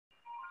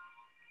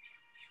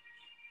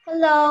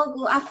Hello,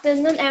 good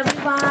afternoon,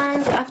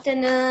 everyone. Good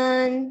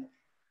afternoon.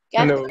 Good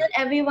Hello. afternoon,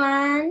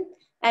 everyone.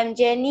 I'm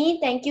Jenny.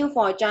 Thank you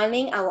for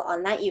joining our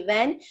online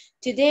event.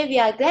 Today, we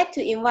are glad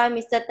to invite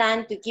Mr.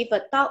 Tan to give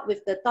a talk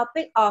with the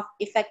topic of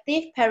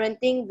effective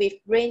parenting with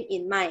brain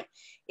in mind.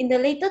 In the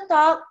later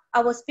talk,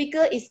 our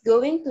speaker is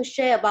going to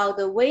share about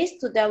the ways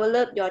to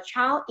develop your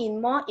child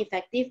in more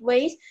effective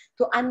ways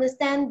to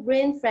understand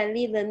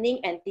brain-friendly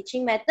learning and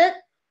teaching method.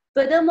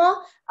 Furthermore,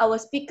 our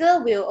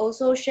speaker will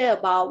also share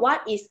about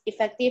what is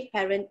effective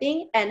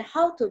parenting and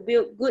how to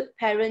build good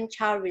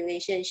parent-child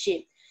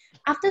relationship.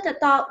 After the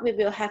talk, we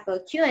will have a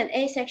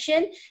Q&A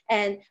section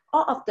and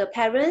all of the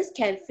parents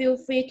can feel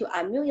free to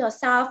unmute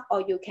yourself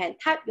or you can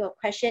type your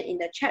question in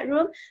the chat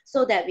room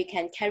so that we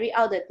can carry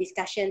out the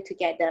discussion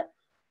together.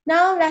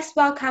 Now, let's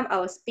welcome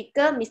our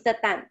speaker, Mr.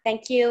 Tan.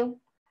 Thank you.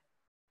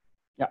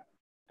 Yeah,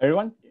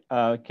 everyone,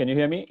 can you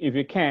hear me? If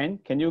you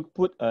can you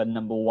put a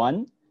number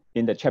 1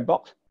 in the chat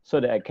box so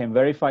that I can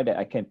verify that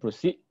I can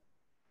proceed?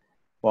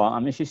 Well,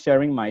 I'm actually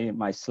sharing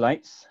my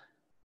slides.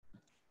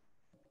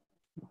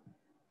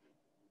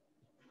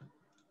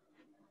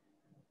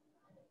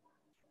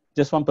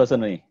 Just one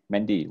person only,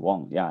 Mandy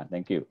Wong. Yeah,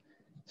 thank you.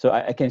 So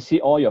I can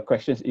see all your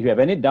questions. If you have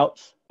any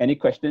doubts, any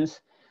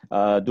questions,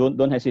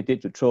 don't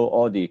hesitate to throw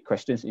all the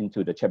questions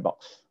into the chat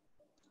box.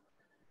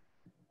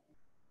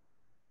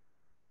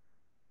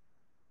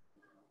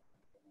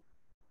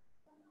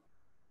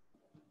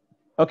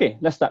 Okay,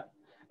 let's start.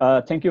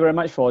 Thank you very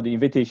much for the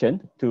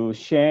invitation to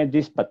share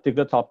this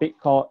particular topic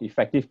called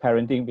effective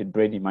parenting with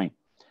brain in mind.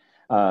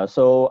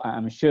 So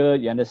I'm sure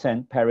you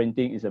understand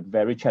parenting is a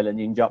very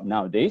challenging job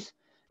nowadays,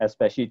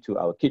 especially to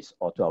our kids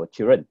or to our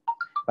children.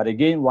 But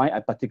again, why I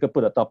particularly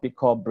put a topic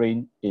called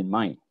brain in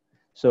mind.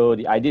 So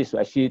the idea is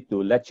actually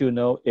to let you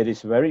know it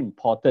is very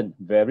important,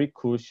 very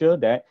crucial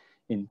that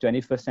in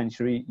 21st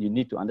century, you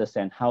need to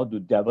understand how to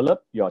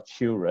develop your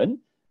children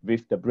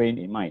with the brain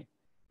in mind.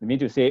 I mean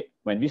to say,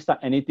 when we start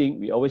anything,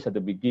 we always have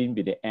to begin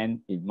with the end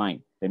in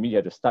mind. That means you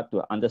have to start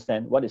to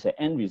understand what is the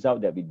end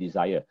result that we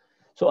desire.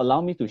 So allow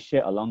me to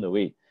share along the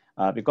way,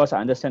 because I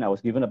understand I was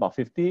given about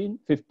 50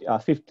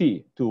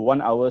 to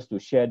 1 hour to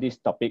share this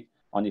topic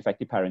on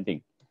effective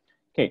parenting.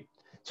 Okay,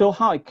 so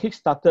how I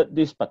kick-started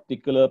this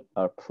particular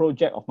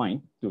project of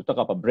mine to talk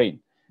about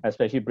brain,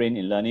 especially brain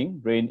in learning,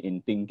 brain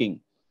in thinking.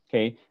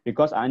 Okay,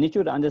 because I need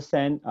you to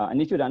understand,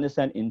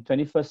 in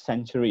 21st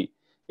century,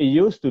 it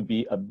used to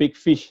be a big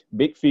fish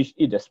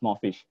eat the small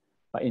fish.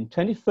 But in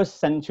 21st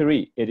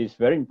century, it is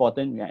very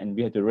important, and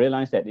we have to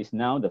realize that it's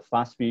now the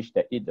fast fish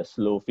that eat the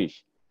slow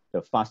fish.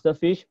 The faster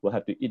fish will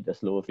have to eat the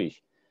slower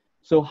fish.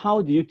 So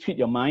how do you treat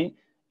your mind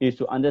is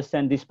to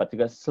understand these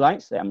particular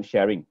slides that I'm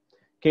sharing.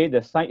 Okay,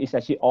 the slide is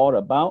actually all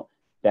about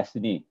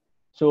destiny.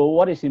 So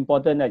what is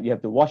important that you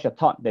have to wash your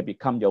thought, they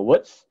become your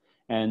words,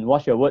 and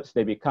wash your words,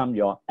 they become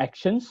your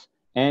actions,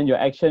 and your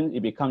action,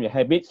 it become your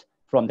habits.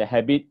 From the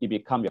habit, it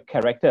become your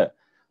character.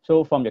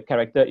 So from your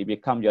character, it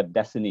becomes your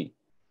destiny.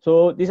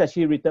 So this is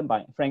actually written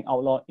by Frank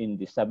Outlaw in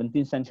the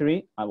 17th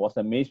century. I was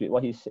amazed with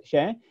what he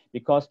shared,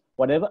 because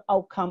whatever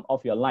outcome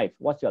of your life,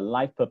 what's your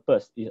life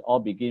purpose, it all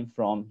begins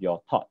from your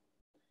thought.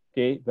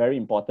 Okay, very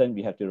important.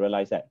 We have to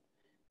realize that.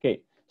 Okay,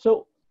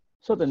 so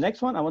the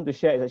next one I want to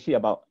share is actually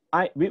about,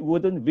 we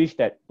wouldn't wish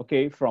that,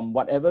 okay, from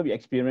whatever we're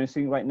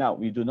experiencing right now,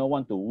 we do not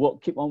want to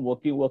keep on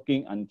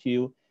working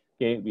until,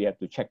 okay, we have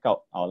to check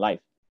out our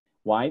life.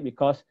 Why?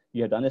 Because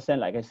you have to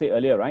understand, like I said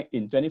earlier, right?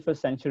 In 21st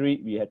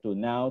century, we have to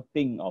now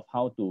think of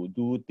how to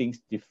do things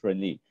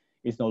differently.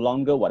 It's no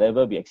longer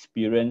whatever we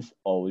experience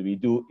or we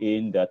do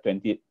in the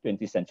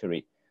 20th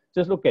century.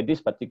 Just look at this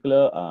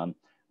particular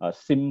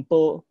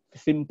simple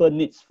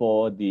needs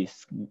for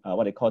this,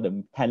 what they call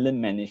the talent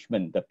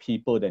management, the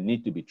people that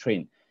need to be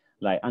trained.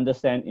 Like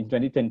understand in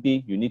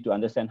 2020, you need to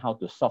understand how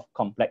to solve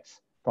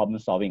complex problem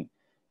solving.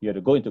 You have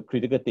to go into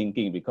critical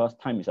thinking because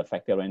time is a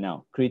factor right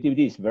now.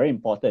 Creativity is very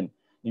important.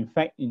 In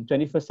fact, in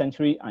 21st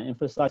century, I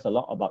emphasize a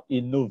lot about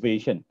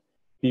innovation,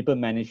 people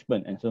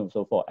management, and so on and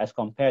so forth, as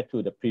compared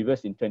to the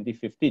previous in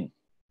 2015.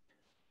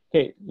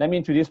 Okay, let me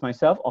introduce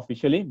myself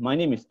officially. My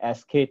name is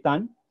S.K.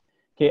 Tan.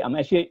 Okay, I'm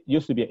actually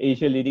used to be an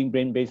Asia leading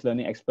brain-based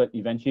learning expert.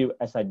 Eventually,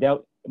 as I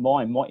delve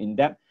more and more in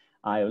depth,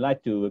 I would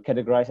like to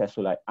categorize as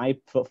to like, I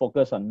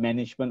focus on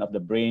management of the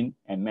brain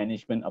and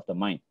management of the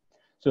mind.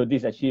 So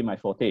this is actually my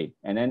forte.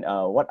 And then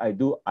what I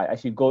do, I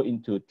actually go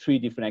into 3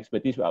 different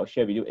expertise, which I'll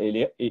share with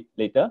you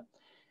later.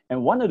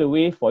 And one of the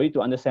ways for you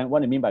to understand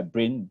what I mean by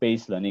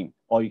brain-based learning,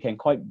 or you can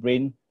call it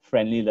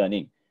brain-friendly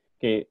learning.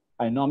 Okay,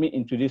 I normally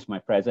introduce my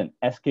present.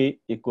 SK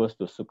equals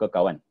to Suka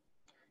Kawan.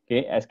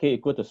 Okay, SK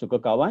equal to Suka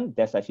Kawan.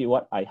 That's actually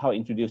how I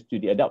introduce to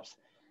the adults.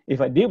 If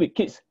I deal with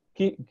kids,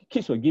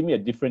 kids will give me a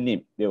different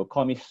name. They will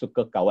call me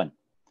Suka Kawan.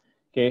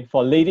 Okay,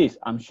 for ladies,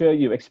 I'm sure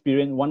you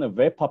experienced one of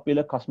very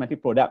popular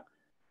cosmetic product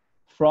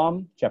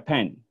from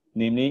Japan,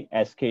 namely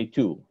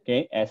SK2.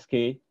 Okay,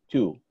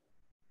 SK2.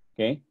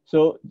 Okay,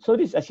 so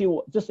this is actually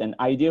just an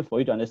idea for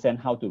you to understand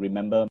how to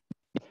remember.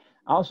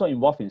 I'm also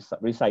involved in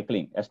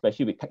recycling,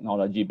 especially with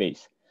technology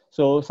base.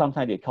 So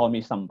sometimes they call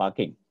me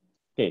sambaking.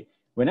 Okay,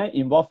 when I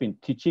involve in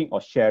teaching or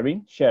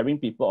sharing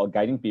people or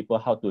guiding people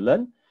how to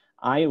learn,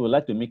 I would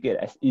like to make it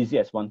as easy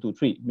as 1, 2,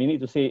 3. Meaning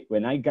to say,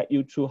 when I guide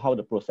you through how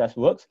the process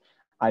works,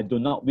 I do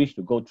not wish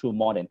to go through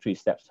more than 3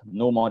 steps,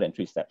 no more than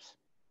 3 steps.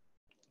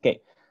 Okay,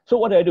 so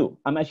what do?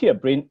 I'm actually a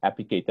brain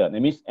applicator.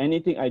 That means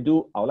anything I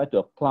do, I would like to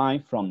apply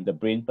from the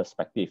brain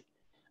perspective.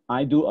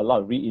 I do a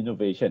lot of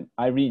re-innovation.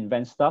 I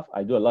reinvent stuff.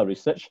 I do a lot of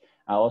research.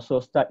 I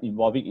also start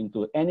involving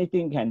into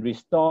anything can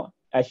restore,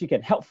 actually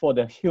can help for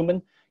the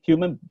human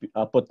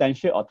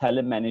potential or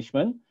talent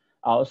management.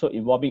 I also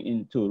involving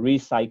into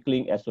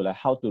recycling as well as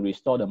how to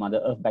restore the Mother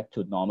Earth back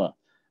to normal.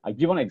 I'll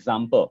give one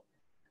example.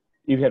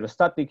 If you have to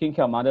start taking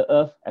care of Mother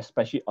Earth,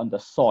 especially on the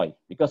soil,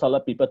 because a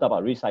lot of people talk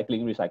about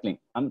recycling.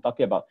 I'm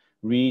talking about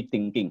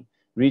rethinking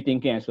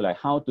as well as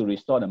how to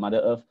restore the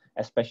Mother Earth,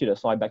 especially the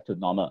soil back to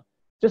normal.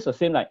 Just the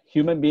same like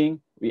human being,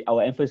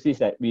 our emphasis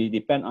that we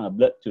depend on the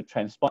blood to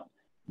transport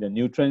the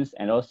nutrients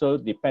and also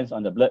depends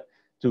on the blood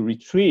to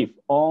retrieve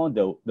all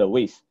the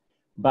waste.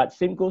 But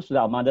same goes to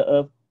our Mother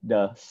Earth,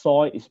 the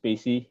soil is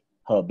basically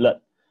her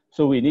blood.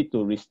 So we need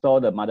to restore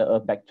the Mother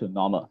Earth back to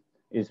normal.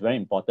 It's very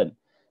important.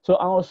 So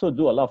I also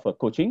do a lot of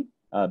coaching,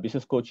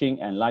 business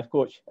coaching and life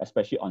coach,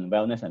 especially on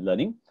wellness and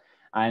learning.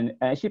 And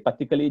actually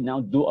particularly now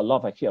do a lot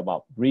of actually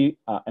about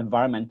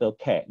environmental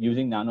care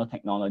using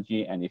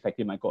nanotechnology and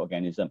effective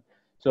microorganism.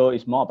 So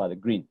it's more about the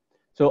green.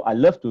 So I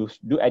love to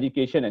do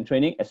education and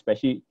training,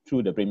 especially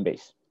through the brain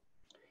base.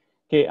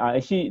 Okay, I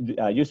actually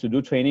used to do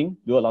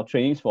a lot of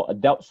trainings for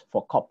adults,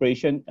 for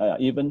corporation,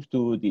 even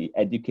to the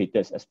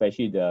educators,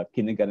 especially the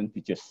kindergarten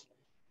teachers,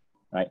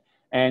 right?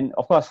 And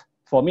of course,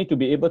 for me to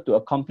be able to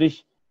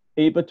accomplish,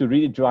 able to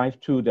really drive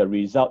through the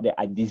result that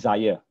I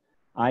desire,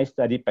 I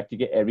study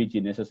practically every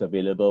geniuses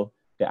available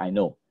that I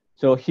know.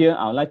 So here,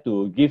 I would like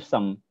to give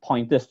some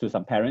pointers to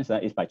some parents,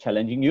 is by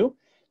challenging you.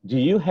 Do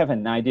you have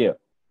an idea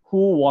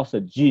who was the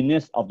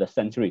genius of the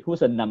century? Who's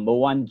the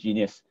 #1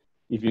 genius?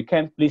 If you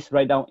can, please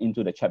write down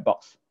into the chat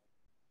box.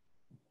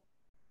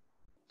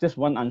 Just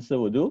one answer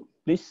will do,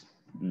 please.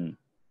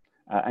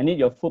 I need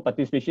your full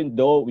participation,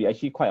 though we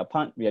actually quite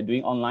apart. We are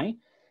doing online.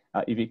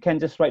 If you can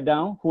just write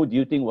down, who do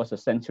you think was the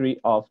century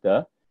of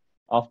the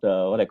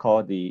what I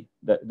call the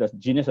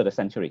genius of the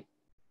century?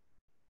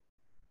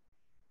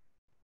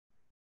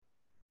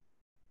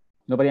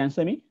 Nobody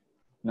answer me?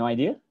 No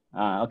idea?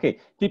 Okay,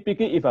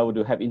 typically if I were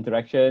to have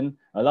interaction,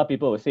 a lot of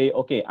people will say,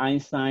 okay,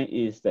 Einstein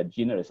is the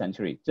genius of the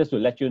century. Just to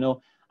let you know,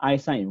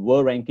 Einstein in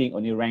world ranking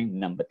only ranked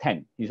number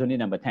 10. He's only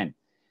number 10.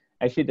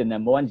 Actually, the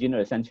 #1 genius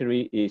of the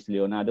century is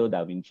Leonardo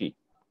da Vinci.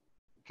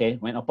 Okay,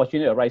 when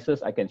opportunity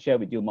arises, I can share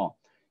with you more.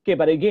 Okay,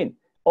 but again,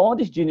 all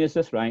these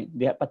geniuses, right,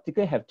 they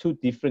particularly have 2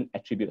 different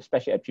attributes,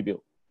 special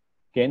attributes.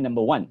 Okay,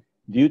 #1,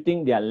 do you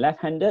think they are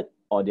left-handed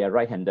or they are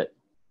right-handed?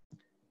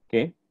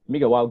 Okay,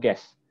 make a wild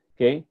guess.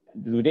 Okay,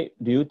 do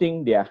you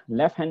think they are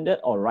left-handed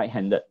or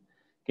right-handed?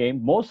 Okay,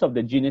 most of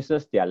the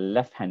geniuses, they are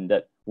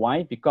left-handed.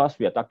 Why? Because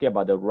we are talking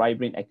about the right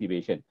brain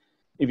activation.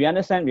 If you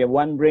understand, we have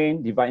one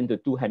brain divided into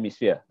 2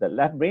 hemispheres, the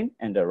left brain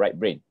and the right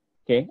brain.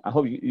 Okay, I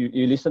hope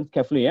you listen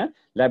carefully, yeah?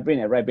 Left brain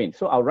and right brain.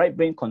 So our right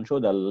brain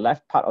controls the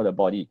left part of the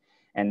body,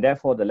 and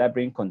therefore the left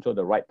brain controls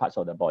the right parts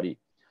of the body.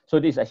 So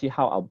this is actually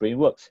how our brain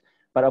works.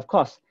 But of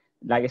course,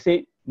 like I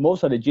said,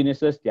 most of the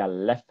geniuses, they are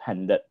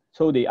left-handed.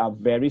 So they are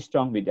very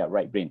strong with their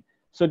right brain.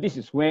 So this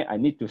is where I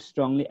need to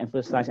strongly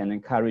emphasize and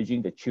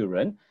encouraging the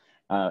children,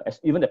 as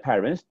even the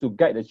parents, to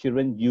guide the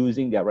children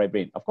using their right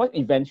brain. Of course,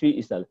 eventually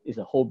it's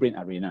a whole brain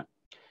arena.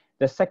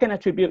 The second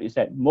attribute is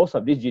that most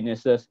of these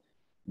geniuses,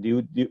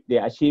 they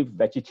achieve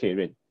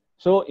vegetarian.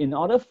 So in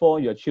order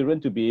for your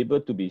children to be able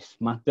to be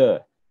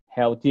smarter,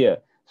 healthier,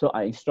 so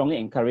I strongly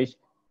encourage,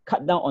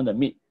 cut down on the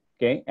meat,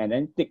 okay, and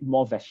then take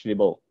more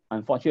vegetable.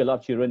 Unfortunately, a lot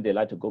of children, they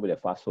like to go with the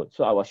fast food.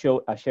 So I'll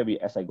share with you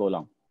as I go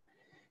along.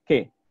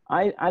 Okay,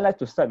 I like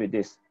to start with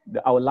this.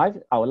 Our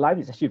life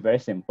is actually very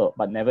simple,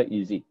 but never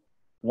easy.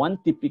 One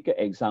typical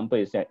example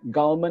is that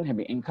government have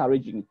been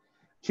encouraging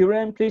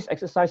children, please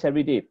exercise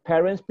every day.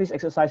 Parents, please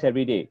exercise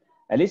every day.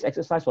 At least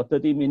exercise for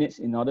 30 minutes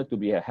in order to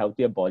be a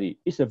healthier body.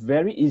 It's a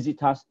very easy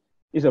task.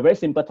 It's a very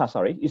simple task,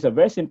 sorry. It's a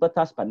very simple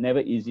task, but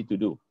never easy to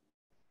do.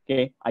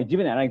 Okay, I give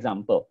you another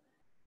example.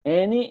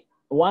 Any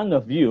one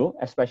of you,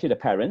 especially the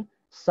parent,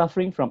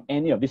 suffering from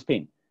any of this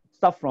pain,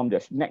 start from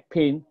the neck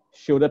pain,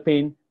 shoulder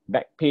pain,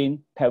 back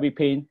pain, pelvic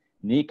pain,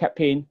 kneecap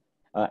pain,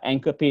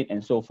 ankle pain,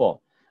 and so forth.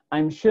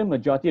 I'm sure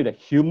majority of the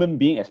human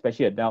being,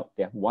 especially adult,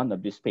 they have one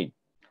of this pain.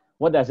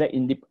 What does that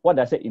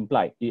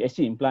imply? It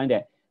actually implies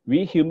that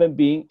we human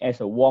being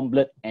as a warm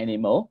blood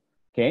animal,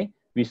 okay,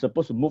 we're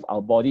supposed to move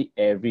our body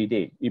every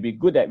day. It'd be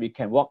good that we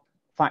can walk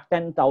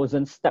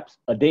 10,000 steps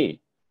a day.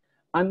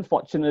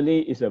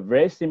 Unfortunately, it's a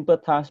very simple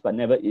task, but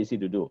never easy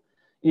to do.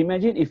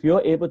 Imagine if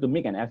you're able to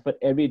make an effort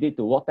every day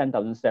to walk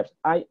 10,000 steps,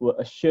 I will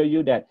assure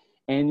you that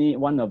any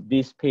one of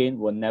these pain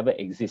will never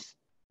exist.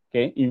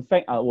 Okay. In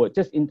fact, I will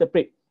just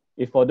interpret.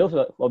 If for those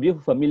of you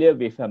familiar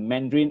with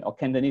Mandarin or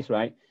Cantonese,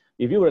 right?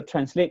 If you were to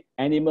translate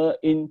animal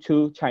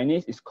into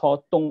Chinese, it's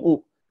called 动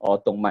物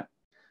or 动物.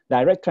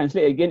 Direct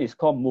translate again is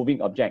called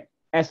moving object.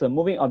 as a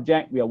moving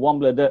object, we are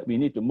warm-blooded, we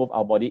need to move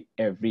our body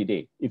every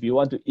day if you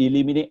want to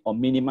eliminate or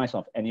minimize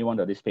of any one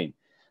of this pain.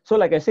 So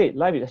like I said,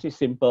 life is actually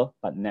simple,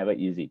 but never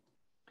easy.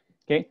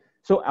 Okay,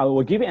 so I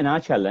will give you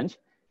another challenge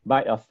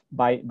by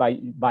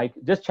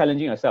just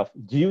challenging yourself.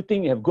 Do you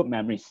think you have good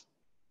memories?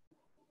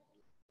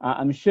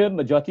 I'm sure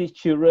majority of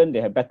children, they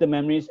have better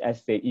memories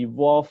as they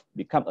evolve,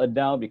 become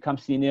adult, become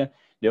senior.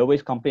 They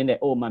always complain that,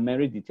 oh, my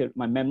memory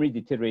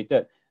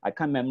deteriorated. I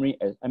can't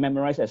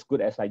memorize as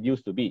good as I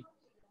used to be.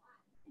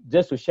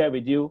 Just to share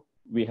with you,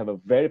 we have a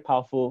very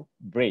powerful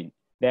brain.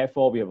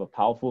 Therefore, we have a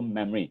powerful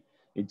memory.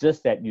 It's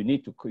just that you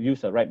need to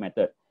use the right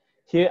method.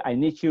 Here, I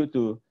need you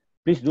to,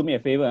 please do me a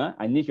favor.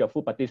 I need your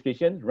full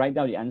participation. Write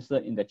down the answer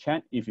in the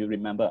chat if you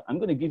remember. I'm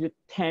going to give you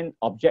 10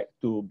 objects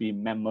to be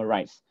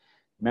memorized.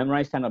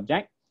 Memorize 10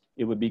 objects.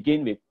 It will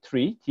begin with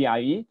tree,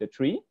 T-I-E, the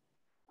tree,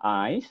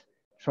 eyes,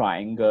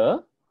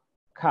 triangle,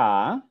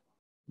 car,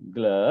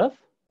 glove,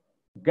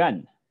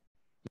 gun,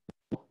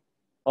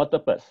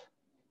 octopus,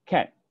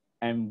 cat,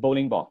 and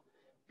bowling ball.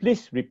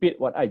 Please repeat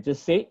what I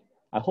just said.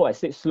 I hope I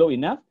said slow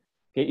enough.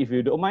 Okay, if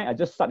you don't mind, I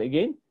just start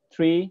again.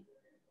 Tree,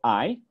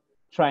 eye,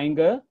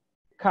 triangle,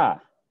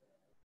 car,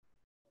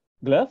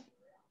 glove,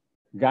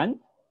 gun,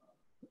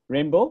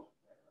 rainbow,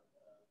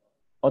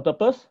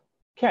 octopus,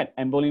 cat,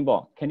 and bowling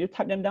ball. Can you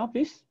type them down,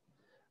 please?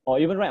 Or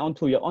even write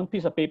onto your own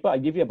piece of paper. I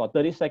give you about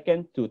 30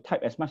 seconds to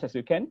type as much as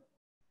you can.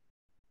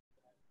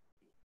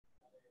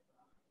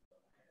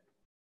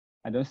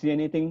 I don't see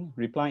anything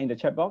reply in the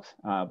chat box.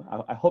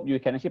 I hope you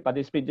can actually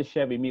participate. Just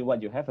share with me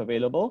what you have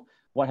available.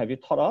 What have you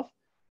thought of?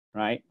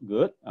 Right,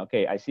 good.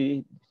 Okay, I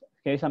see.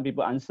 Okay, some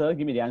people answer.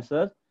 Give me the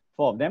answer.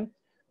 4 of them.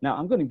 Now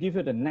I'm going to give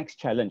you the next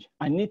challenge.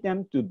 I need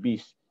them to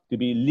be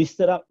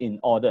listed up in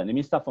order. Let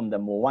me start from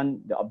number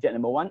 1, the object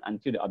number 1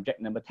 until the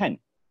object number 10.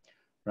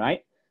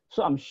 Right?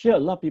 So I'm sure a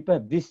lot of people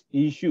have this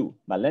issue,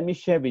 but let me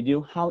share with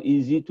you how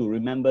easy to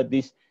remember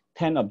this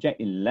 10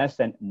 object in less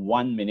than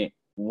 1 minute.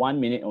 1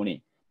 minute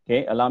only.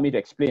 Okay, allow me to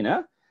explain.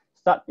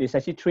 Start is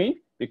actually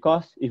tree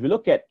because if you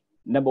look at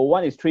number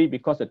 1 is tree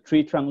because the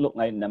tree trunk look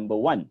like number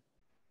 1.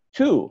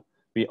 2,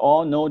 we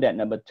all know that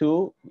number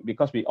 2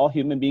 because we all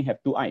human beings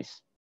have 2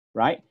 eyes,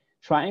 right?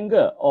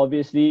 Triangle,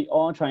 obviously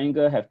all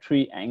triangle have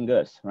 3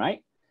 angles,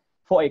 right?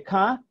 For a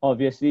car,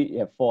 obviously you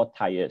have 4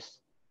 tires,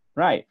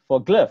 right? For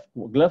glove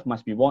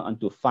must be worn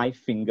onto 5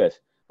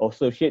 fingers.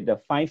 Associate the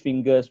 5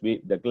 fingers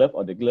with the glove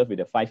or the glove with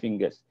the 5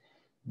 fingers.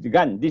 The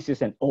gun, this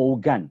is an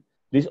old gun.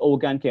 This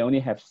old gun can only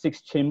have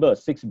 6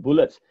 chambers, 6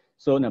 bullets.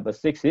 So number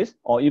 6 is,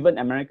 or even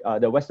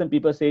the Western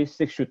people say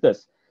 6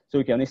 shooters. So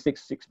we can only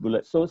 6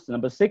 bullets. So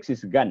number 6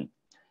 is gun.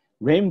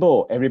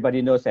 Rainbow,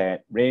 everybody knows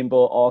that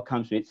rainbow all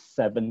comes with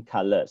 7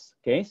 colors.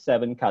 Okay,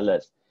 7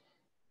 colors.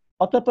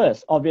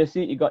 Octopus,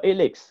 obviously it got 8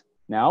 legs.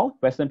 Now,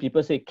 Western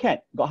people say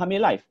cat, got how many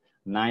lives?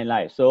 9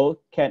 lives.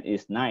 So cat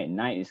is 9,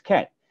 9 is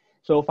cat.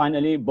 So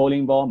finally,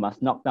 bowling ball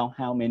must knock down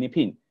how many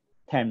pin?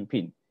 10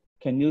 pin.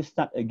 Can you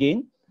start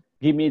again?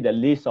 Give me the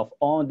list of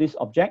all these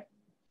objects.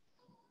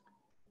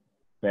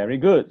 Very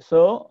good.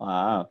 So,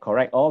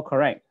 correct, all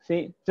correct.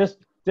 See, just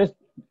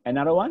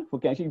another one who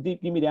can actually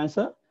give me the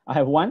answer. I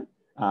have one.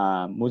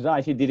 Musa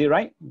actually did it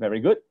right. Very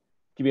good.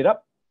 Keep it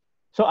up.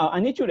 So I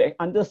need you to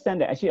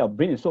understand that actually our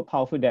brain is so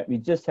powerful that we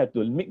just have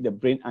to make the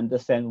brain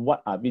understand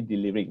what are we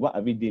delivering, what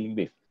are we dealing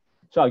with.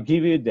 So I'll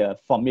give you the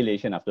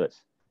formulation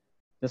afterwards.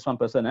 Just one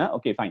person,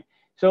 okay, fine.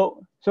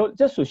 So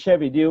just to share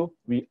with you,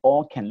 we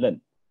all can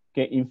learn.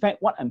 Okay, in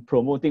fact, what I'm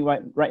promoting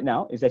right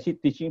now is actually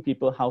teaching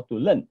people how to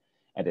learn.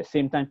 At the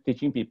same time,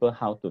 teaching people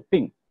how to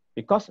think.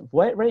 Because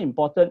very, very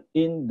important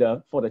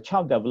for the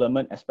child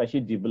development, especially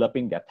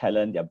developing their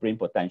talent, their brain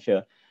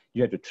potential,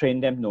 you have to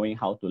train them knowing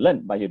how to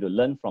learn, but you have to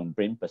learn from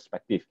brain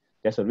perspective.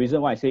 There's a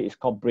reason why I say it's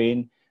called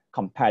brain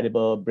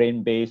compatible,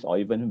 brain-based, or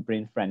even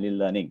brain-friendly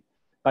learning.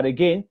 But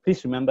again,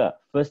 please remember,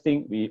 first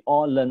thing, we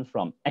all learn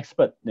from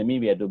expert. That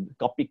means we have to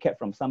copycat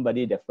from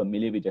somebody that's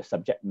familiar with the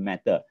subject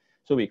matter.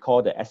 So we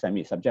call the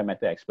SME, subject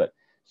matter expert.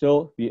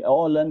 So we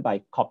all learn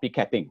by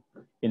copycatting.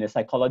 In the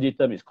psychology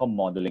term, it's called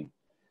modeling.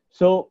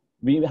 So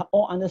we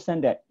all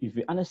understand that if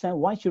we understand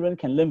why children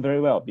can learn very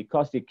well,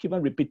 because they keep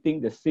on repeating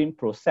the same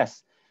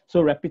process.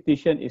 So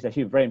repetition is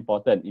actually very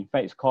important. In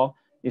fact,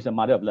 it's a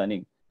mother of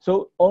learning.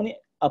 So only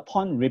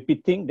upon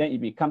repeating, then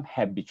it becomes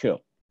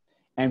habitual.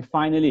 And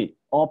finally,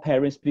 all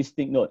parents, please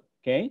take note,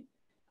 okay?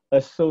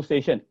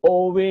 Association,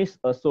 always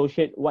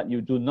associate what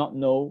you do not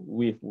know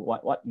with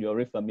what you're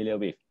already familiar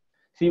with.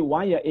 See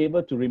why you're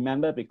able to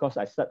remember, because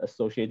I start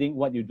associating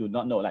what you do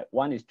not know. Like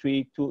 1 is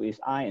tree, 2 is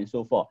eye, and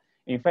so forth.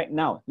 In fact,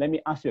 now, let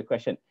me ask you a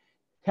question.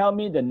 Tell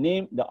me the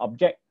name, the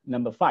object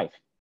number 5.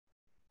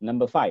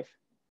 Number 5.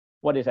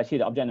 What is actually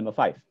the object number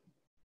 5?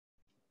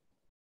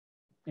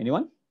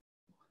 Anyone?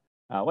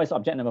 What is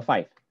object number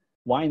 5?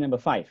 Why number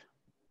 5?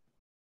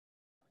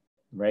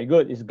 Very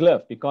good. It's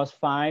glove, because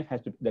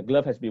the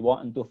glove has to be worn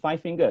onto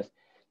 5 fingers.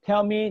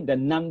 Tell me the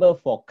number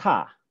for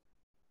car.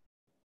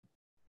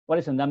 What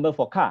is the number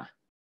for car?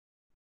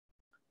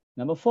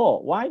 Number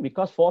 4. Why?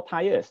 Because 4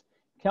 tires.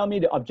 Tell me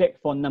the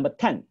object for number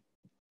 10.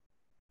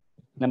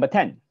 Number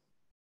 10.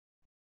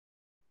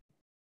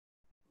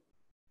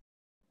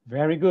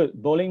 Very good.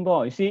 Bowling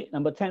ball. You see,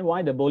 number 10,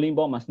 why the bowling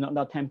ball must knock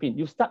down 10 pin?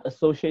 You start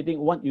associating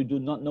what you do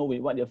not know with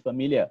what you're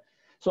familiar.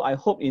 So I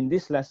hope in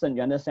this lesson,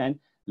 you understand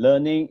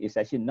learning is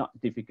actually not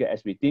difficult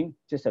as we think.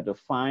 Just have to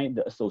find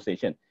the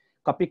association.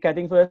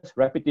 Copycatting first,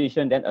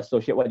 repetition, then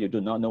associate what you do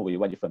not know with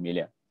what you're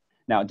familiar.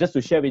 Now, just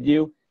to share with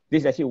you,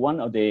 this is actually one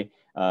of the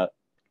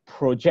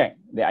project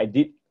that I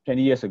did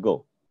 20 years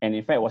ago. And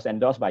in fact, was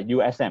endorsed by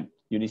USM,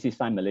 University of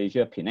Science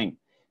Malaysia, Penang.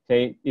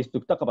 Okay, is to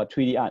talk about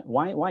 3D art.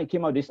 Why I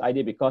came out with this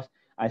idea? Because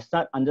I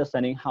start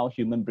understanding how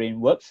human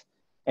brain works.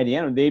 At the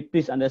end of the day,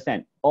 please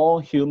understand, all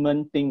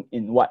human think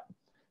in what?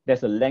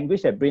 There's a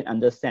language that brain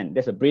understand.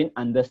 There's a brain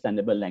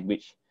understandable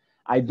language.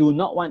 I do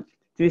not want,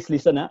 please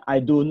listen, I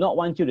do not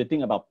want you to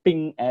think about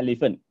pink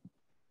elephant.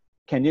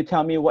 Can you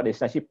tell me what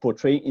is actually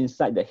portraying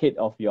inside the head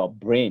of your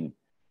brain?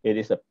 It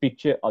is a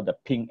picture of the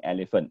pink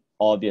elephant,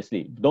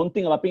 obviously. Don't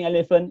think about pink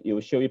elephant, it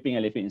will show you pink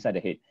elephant inside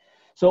the head.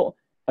 So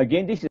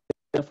again, this is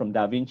from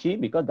Da Vinci,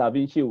 because Da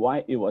Vinci,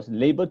 why it was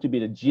labeled to be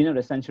the genius of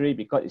the century,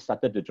 because it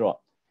started to draw.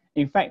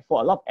 In fact,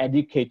 for a lot of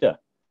educators,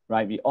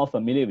 right, we all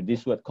familiar with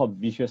this word called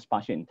visual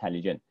spatial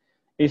intelligence.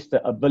 It's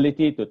the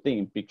ability to think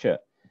in picture.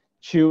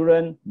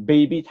 Children,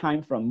 baby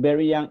time from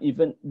very young,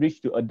 even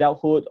reach to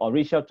adulthood or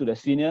reach out to the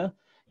senior,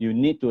 you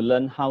need to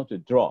learn how to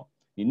draw.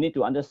 You need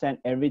to understand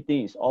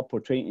everything is all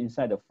portrayed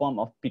inside the form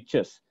of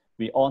pictures.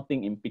 We all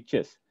think in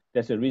pictures.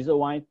 There's a reason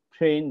why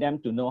train them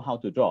to know how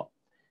to draw.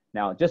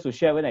 Now, just to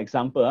share one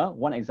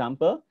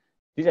example,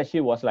 this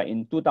actually was like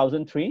in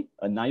 2003,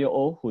 a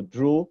 9-year-old who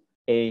drew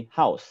a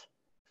house,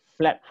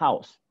 flat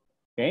house,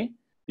 okay?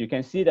 You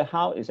can see the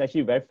house is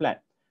actually very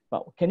flat,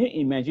 but can you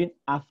imagine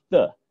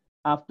after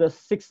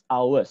 6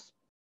 hours,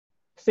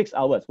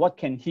 what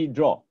can he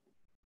draw?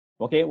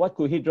 Okay, what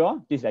could he draw?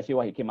 This is actually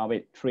what he came up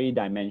with,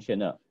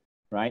 3-dimensional,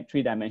 right?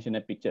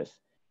 3-dimensional pictures.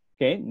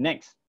 Okay,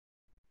 next.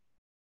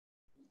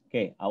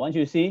 Okay, I want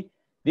you to see,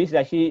 this is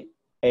actually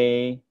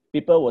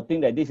people would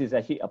think that this is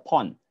actually a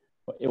pond.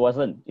 It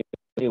wasn't.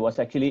 It was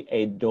actually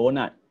a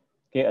donut.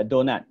 Okay, a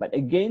donut. But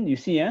again, you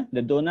see,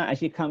 the donut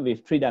actually comes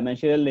with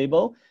 3-dimensional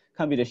label,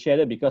 come with a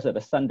shadow because of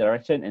the sun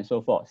direction and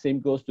so forth. Same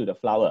goes to the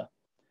flower.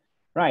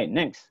 Right,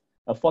 next.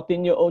 A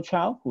 14-year-old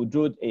child who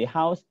drew a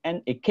house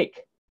and a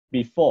cake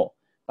before.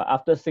 But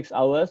after 6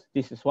 hours,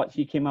 this is what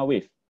he came out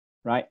with.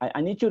 Right? I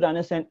need you to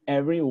understand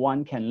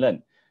everyone can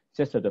learn.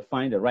 Just have to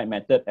find the right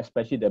method,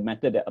 especially the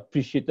method that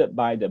appreciated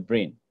by the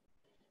brain.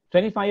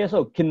 25 years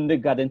old,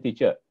 kindergarten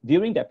teacher.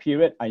 During that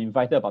period, I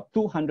invited about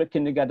 200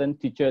 kindergarten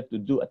teachers to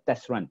do a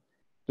test run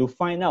to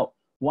find out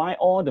why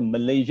all the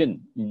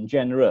Malaysian in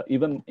general,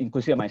 even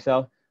inclusive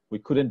myself, we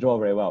couldn't draw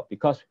very well,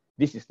 because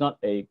this is not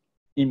an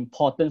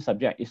important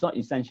subject. It's not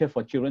essential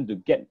for children to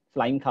get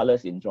flying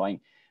colors in drawing.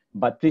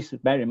 But please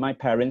bear in mind,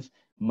 parents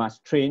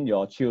must train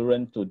your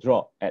children to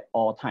draw at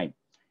all times.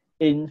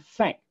 In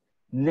fact,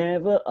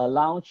 never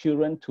allow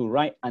children to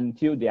write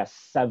until they are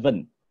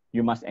 7.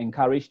 You must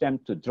encourage them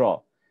to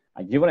draw.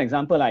 I give an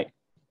example, like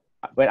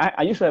when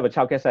I used to have a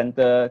childcare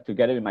center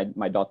together with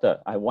my daughter.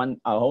 I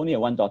only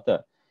have one daughter.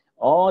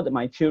 All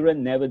my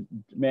children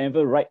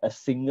never write a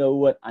single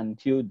word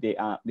until they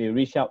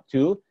reach out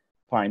to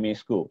primary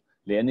school.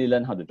 They only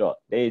learn how to draw.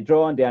 They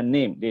draw their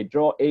name, they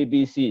draw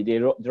ABC, they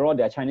draw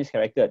their Chinese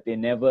character. They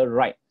never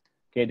write.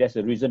 Okay, that's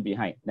the reason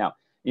behind. Now,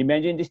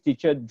 imagine this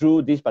teacher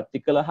drew this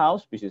particular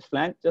house, which is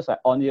flat, just like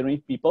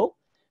ordinary people.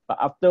 But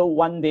after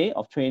 1 day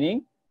of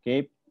training,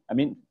 okay, I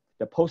mean,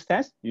 the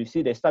post-test, you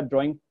see they start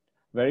drawing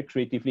very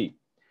creatively.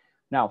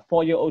 Now,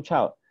 4-year-old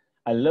child,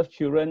 I love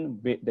children,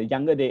 with the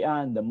younger they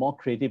are, the more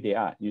creative they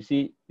are. You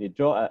see, they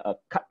draw a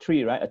cut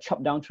tree, right? A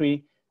chopped down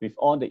tree with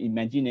all the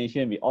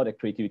imagination, with all the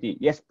creativity.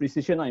 Yes,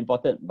 precision not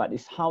important, but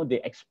it's how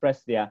they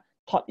express their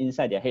thought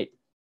inside their head.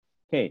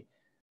 Okay,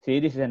 see,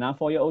 this is another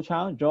 4-year-old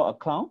child, draw a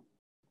clown.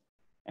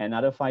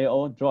 Another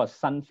 5-year-old, draw a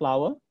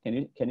sunflower.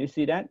 Can you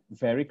see that?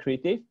 Very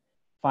creative.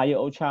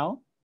 5-year-old child,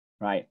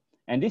 right?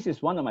 And this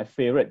is one of my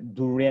favorite,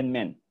 Durian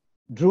Man,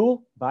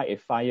 drew by a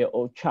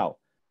 5-year-old child.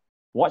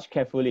 Watch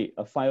carefully,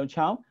 a 5-year-old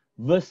child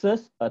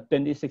versus a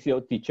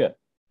 26-year-old teacher.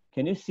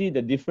 Can you see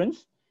the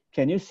difference?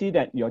 Can you see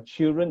that your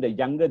children, the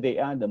younger they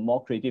are, the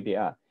more creative they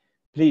are?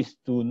 Please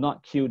do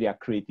not kill their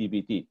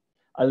creativity.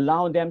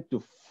 Allow them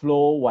to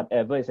flow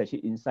whatever is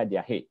actually inside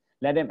their head.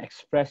 Let them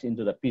express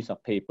into the piece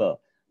of paper.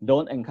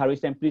 Don't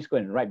encourage them, please go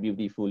and write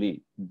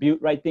beautifully.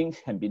 Writings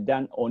can be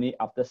done only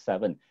after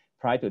 7.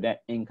 Prior to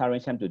that,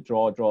 encourage them to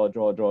draw.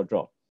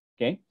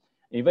 Okay?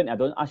 Even I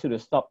don't ask you to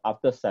stop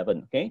after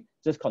 7. Okay?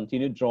 Just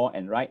continue draw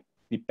and write.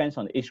 Depends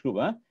on the age group.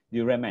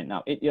 Durian Man.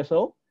 Now, 8 years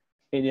old.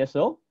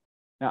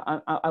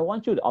 Now, I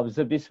want you to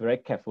observe this very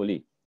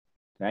carefully.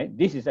 Right?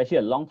 This is actually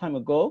a long time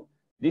ago.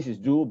 This is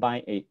drew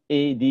by a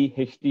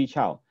ADHD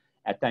child,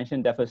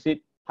 attention deficit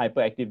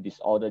hyperactive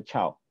disorder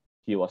child.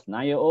 He was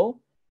 9-year-old,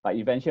 but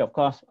eventually, of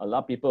course, a lot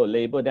of people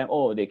label them,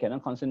 oh, they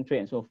cannot concentrate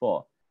and so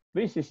forth.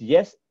 Which is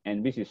yes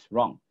and which is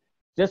wrong.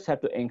 Just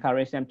have to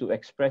encourage them to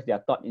express their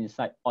thought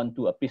inside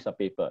onto a piece of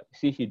paper.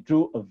 See, he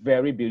drew a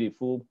very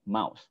beautiful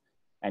mouse.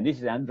 And this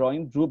is a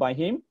drawing drew by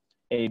him,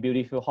 a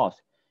beautiful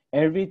horse.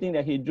 Everything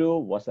that he drew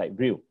was like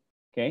real,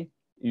 okay?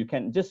 you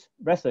can just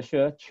rest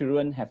assured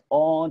children have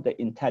all the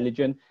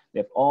intelligence, they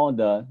have all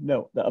the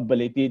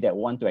ability that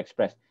want to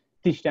express.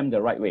 Teach them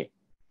the right way.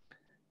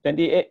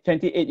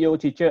 28-year-old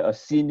teacher, a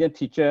senior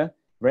teacher,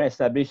 very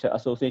established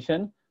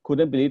association,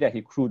 couldn't believe that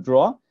he could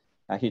draw.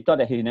 He thought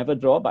that he never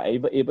draw, but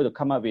able to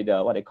come up with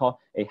what they call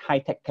a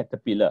high-tech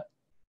caterpillar.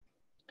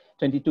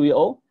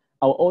 22-year-old,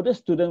 our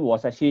oldest student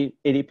was actually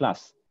 80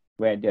 plus,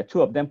 where the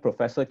two of them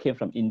professors came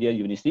from India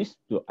universities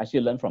to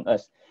actually learn from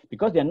us.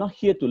 Because they're not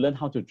here to learn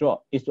how to draw,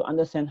 it's to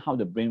understand how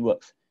the brain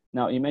works.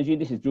 Now imagine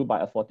this is drew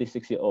by a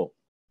 46-year-old,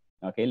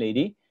 okay,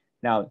 lady.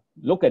 Now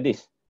look at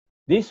this.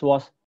 This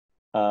was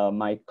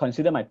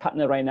consider my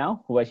partner right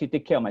now, who actually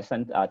take care of my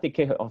son, take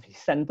care of his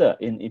center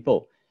in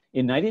Ipoh.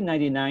 In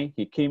 1999,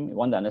 he came,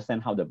 wanted to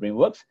understand how the brain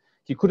works.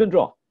 He couldn't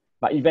draw,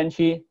 but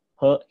eventually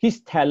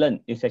his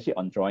talent is actually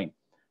on drawing.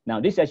 Now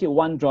this is actually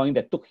one drawing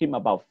that took him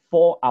about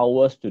 4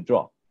 hours to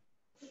draw.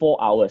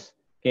 4 hours,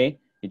 okay?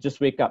 He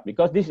just wake up,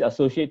 because this is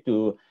associated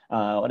to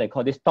what they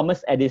call this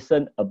Thomas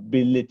Edison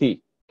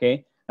ability,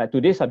 okay?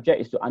 Today's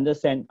subject is to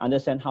understand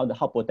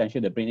how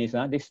potential the brain is.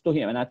 This took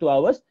him another 2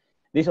 hours.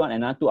 This one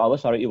another 2 hours.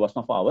 Sorry, it was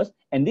not 4 hours.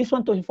 And this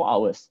one took him 4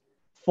 hours.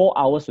 4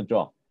 hours to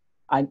draw.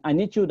 I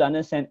need you to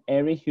understand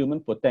every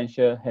human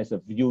potential has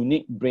a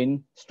unique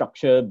brain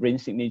structure, brain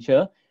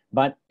signature,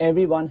 but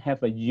everyone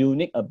have a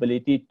unique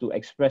ability to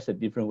express a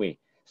different way.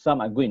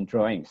 Some are good in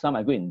drawing, some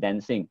are good in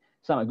dancing,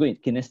 some are good in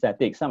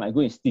kinesthetics, some are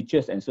good in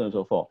stitches, and so on and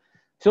so forth.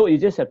 So you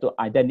just have to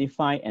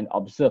identify and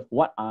observe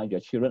what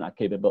your children are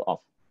capable of.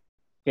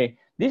 Okay,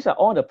 these are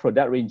all the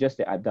product ranges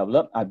that I've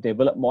developed. I've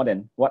developed more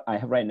than what I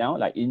have right now,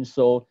 like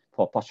Insole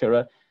for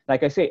postural.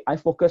 Like I say, I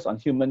focus on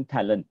human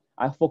talent.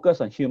 I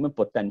focus on human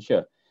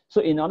potential. So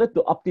in order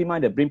to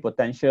optimize the brain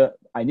potential,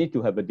 I need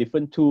to have a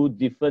different tool,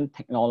 different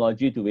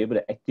technology to be able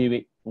to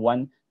activate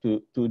one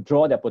to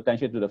draw their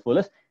potential to the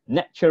fullest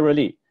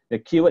naturally. The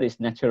keyword is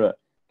natural.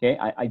 Okay,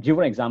 I give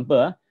an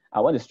example. I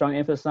want to strongly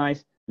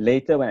emphasize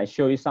later when I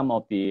show you some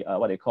of the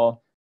what they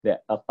call the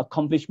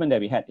accomplishment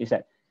that we had, is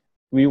that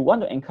we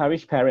want to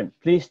encourage parents,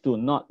 please do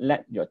not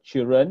let your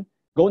children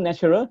go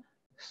natural,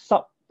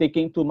 stop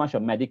taking too much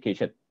of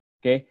medication.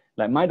 Okay,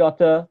 like my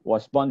daughter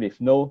was born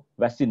with no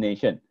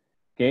vaccination.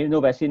 Okay,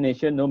 no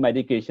vaccination, no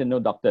medication, no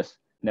doctors,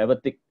 never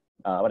take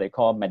what they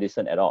call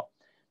medicine at all.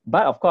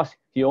 But of course,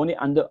 he only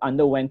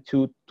underwent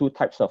two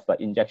types of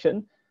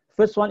injection.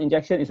 First one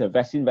injection is a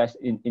vaccine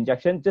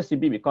injection, just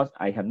simply because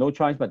I have no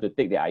choice but to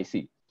take the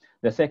IC.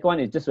 The second one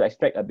is just to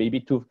extract a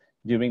baby tooth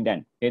during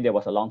then. Okay, that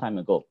was a long time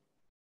ago.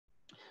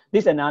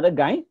 This is another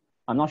guy.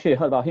 I'm not sure you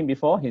heard about him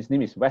before. His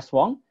name is Wes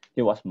Wong.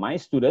 He was my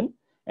student,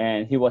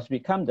 and he was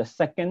become the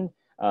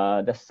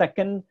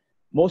second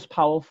most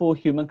powerful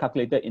human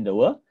calculator in the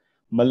world.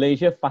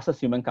 Malaysia fastest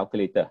human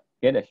calculator,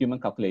 okay, the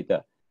human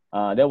calculator.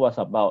 That was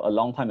about a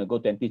long time ago,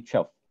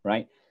 2012,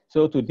 right?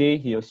 So today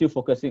he is still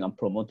focusing on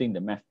promoting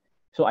the math.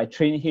 So I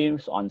train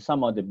him on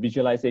some of the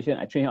visualization.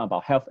 I train him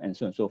about health and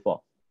so on and so forth.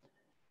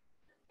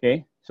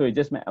 Okay, so it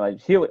just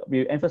here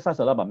we emphasize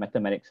a lot about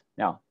mathematics.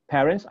 Now,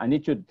 parents, I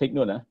need you to take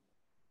note.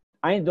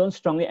 I don't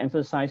strongly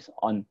emphasize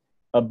on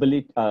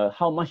ability,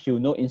 how much you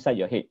know inside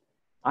your head.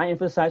 I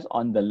emphasize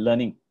on the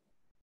learning.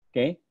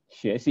 Okay,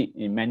 学习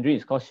in Mandarin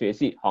is called 学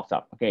习, 学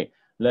习. Okay.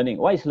 Learning.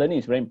 Why is learning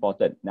is very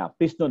important. Now,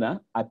 please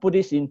note, I put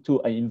this into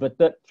an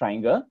inverted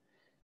triangle.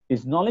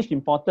 Is knowledge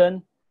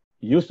important?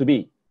 Used to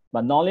be.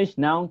 But knowledge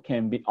now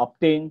can be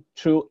obtained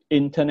through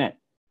internet,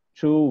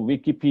 through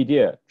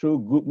Wikipedia,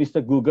 through Mr.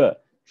 Google,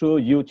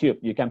 through YouTube.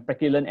 You can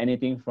practically learn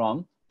anything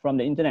from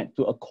the internet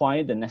to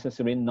acquire the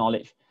necessary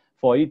knowledge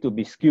for you to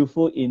be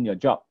skillful in your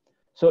job.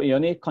 So you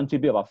only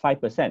contribute about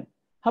 5%.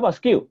 How about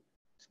skill?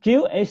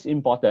 Skill is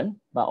important,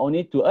 but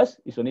only to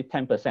us, it's only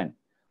 10%.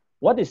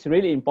 What is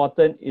really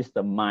important is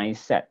the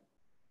mindset.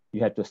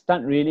 You have to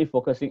start really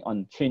focusing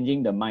on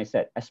changing the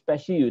mindset,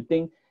 especially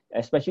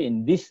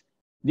in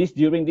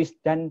during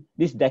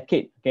this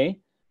decade, okay?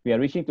 We are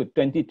reaching to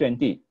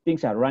 2020.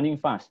 Things are running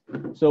fast.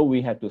 So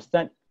we have to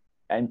start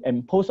and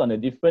impose on a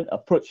different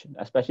approach,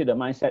 especially the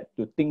mindset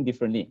to think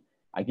differently.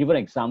 I give an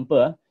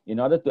example. In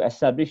order to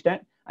establish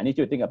that, I need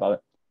you to think about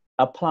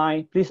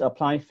it. Please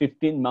apply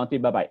 15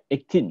 multiplied by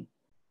 18.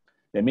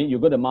 That means you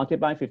go to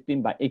multiply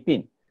 15 by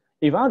 18.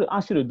 If I were to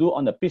ask you to do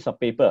on a piece of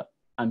paper,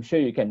 I'm sure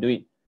you can do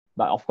it.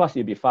 But of course,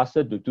 it'll be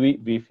faster to do it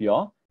with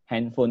your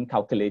handphone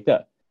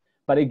calculator.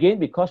 But again,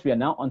 because we are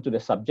now onto the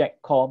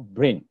subject called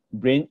brain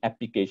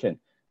application,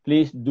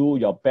 please do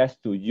your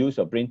best to use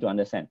your brain to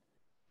understand.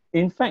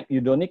 In fact,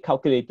 you don't need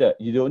calculator.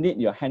 You don't need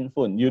your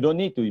handphone. You don't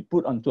need to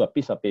put onto a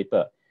piece of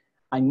paper.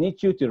 I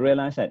need you to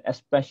realize that,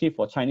 especially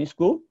for Chinese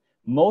school,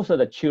 most of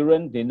the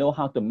children, they know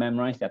how to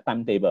memorize their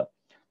timetable.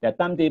 Their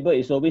timetable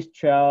is always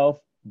 12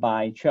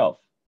 by 12.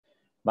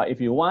 But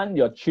if you want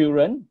your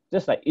children,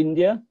 just like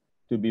India,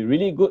 to be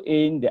really good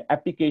in the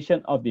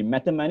application of the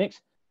mathematics,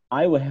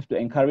 I will have to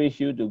encourage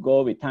you to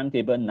go with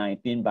timetable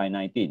 19 by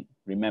 19.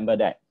 Remember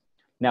that.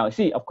 Now,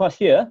 see, of course,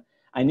 here,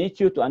 I need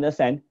you to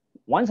understand,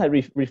 once I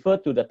refer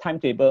to the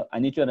timetable, I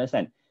need you to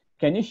understand,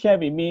 can you share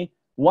with me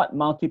what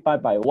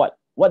multiplied by what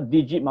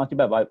digit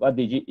multiplied by what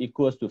digit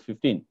equals to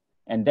 15?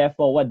 And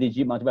therefore, what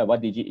digit multiplied by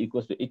what digit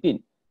equals to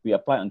 18? We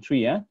apply on 3.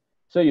 Yeah?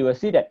 So you will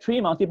see that 3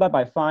 multiplied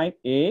by 5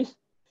 is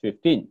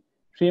 15.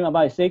 3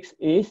 multiplied by 6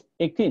 is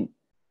 18.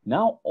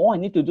 Now, all I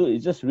need to do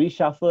is just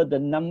reshuffle the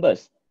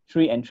numbers.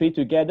 3 and 3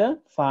 together,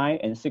 5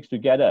 and 6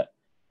 together.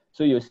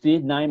 So you see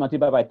 9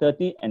 multiplied by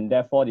 30, and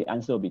therefore the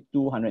answer will be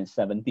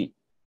 270.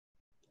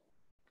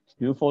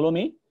 Do you follow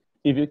me?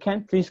 If you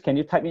can, please, can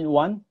you type in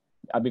 1?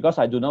 Because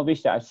I do not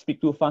wish that I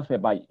speak too fast,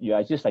 whereby you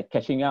are just like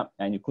catching up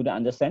and you couldn't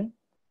understand.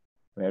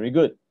 Very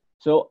good.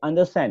 So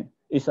understand,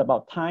 it's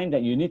about time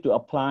that you need to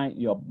apply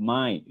your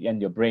mind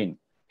and your brain.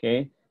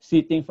 Okay,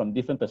 see things from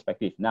different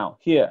perspectives. Now,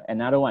 here,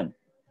 another one.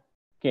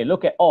 Okay,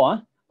 look at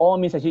all. All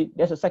means actually,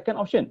 there's a second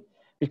option.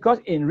 Because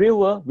in real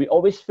world, we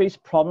always face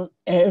problems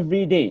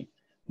every day,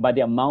 but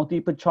there are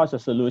multiple choice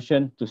of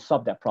solution to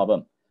solve that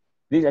problem.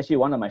 This is actually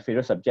one of my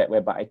favorite subjects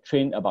whereby I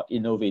train about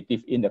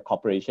innovative in the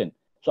corporation.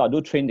 So I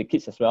do train the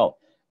kids as well,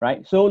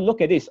 right? So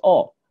look at this,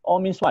 all. All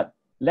means what?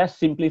 Let's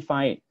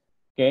simplify it,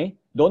 okay?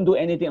 Don't do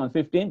anything on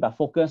 15, but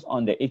focus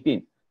on the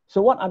 18.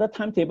 So what other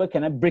timetable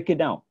can I break it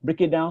down? Break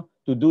it down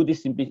to do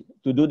this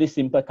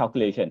simple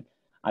calculation.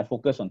 I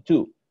focus on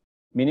 2,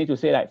 meaning to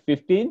say like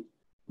 15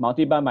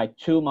 multiplied by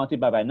 2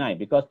 multiplied by 9,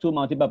 because 2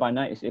 multiplied by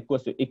 9 is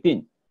equals to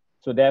 18.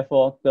 So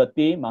therefore,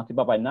 30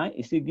 multiplied by 9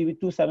 is still give you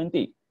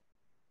 270.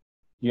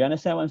 You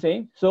understand what I'm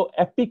saying? So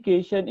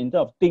application in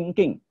terms of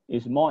thinking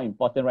is more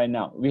important right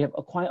now. We have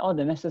acquired all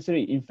the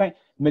necessary. In fact,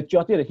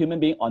 majority of the human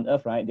beings on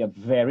earth, right, they're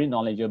very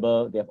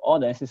knowledgeable. They have all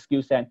the necessary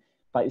skill set,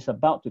 but it's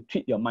about to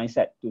treat your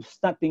mindset, to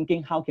start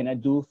thinking, how can I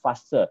do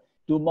faster,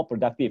 do more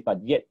productive,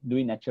 but yet do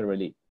it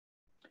naturally.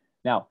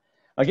 Now,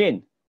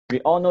 again, we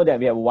all know that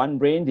we have one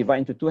brain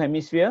divided into 2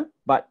 hemispheres,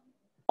 but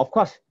of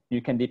course,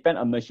 you can depend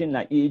on a machine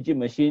like EEG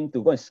machine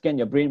to go and scan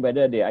your brain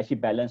whether they actually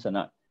balance or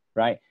not,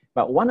 right?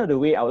 But one of the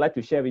ways I would like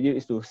to share with you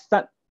is to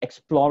start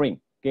exploring,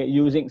 okay,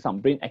 using some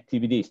brain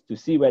activities to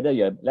see whether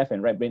your left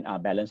and right brain are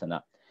balanced or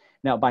not.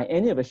 Now, by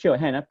any of a show of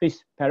hand,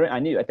 please, parent, I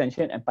need your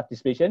attention and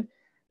participation.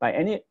 By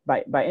any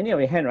of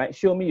your hand, right,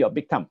 show me your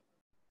big thumb.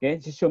 Okay,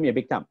 just show me your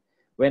big thumb.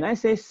 When I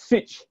say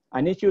switch,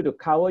 I need you to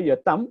cover your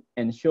thumb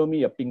and show me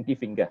your pinky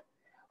finger.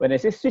 When I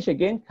say switch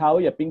again,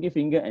 cover your pinky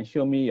finger and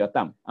show me your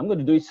thumb. I'm going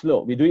to do it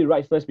slow. We do it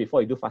right first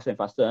before you do faster and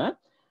faster. Huh?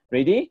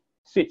 Ready?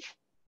 Switch.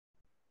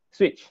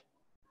 Switch.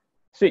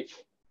 Switch,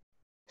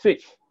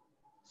 switch,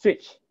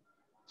 switch,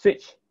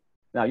 switch.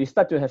 Now you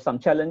start to have some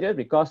challenges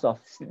because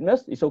of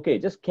stiffness. It's okay,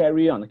 just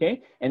carry on,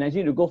 okay? And I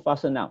need to go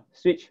faster now.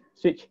 Switch,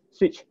 switch,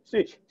 switch,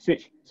 switch,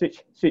 switch,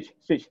 switch, switch,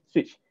 switch,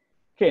 switch.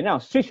 Okay, now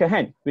switch your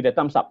hand with the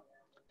thumbs up.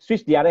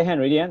 Switch the other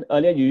hand, ready?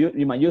 Earlier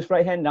you might use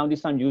right hand, now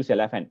this time use your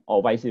left hand,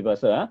 or vice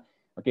versa. Huh?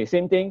 Okay,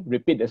 same thing,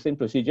 repeat the same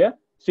procedure.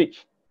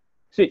 Switch,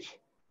 switch,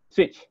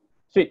 switch,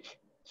 switch,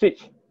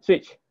 switch,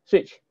 switch,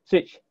 switch,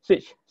 switch,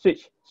 switch,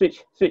 switch,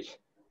 switch, switch.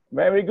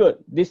 Very good.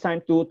 This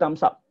time 2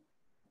 thumbs up.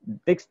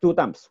 Takes 2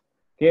 thumbs.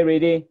 Okay,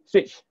 ready?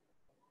 Switch,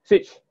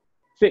 switch,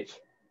 switch,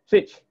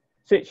 switch,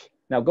 switch.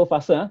 Now go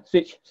faster. Huh?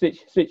 Switch, switch,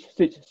 switch,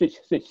 switch, switch,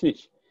 switch,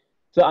 switch.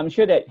 So I'm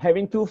sure that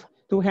having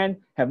two hands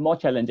have more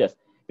challenges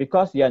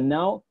because you are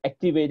now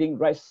activating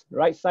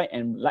right side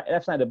and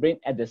left side of the brain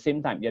at the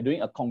same time. You're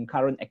doing a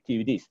concurrent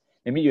activities.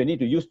 I mean, you need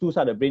to use 2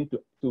 sides of the brain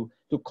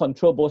to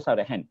control both sides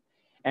of the hand.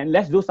 And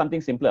let's do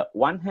something simpler.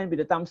 One hand with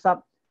the thumbs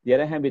up, the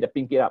other hand with the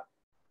pinky up.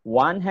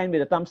 One hand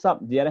with the thumbs up,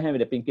 the other hand with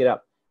the pinky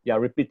up. You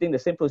are repeating the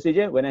same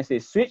procedure. When I say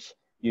switch,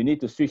 you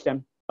need to switch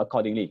them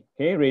accordingly.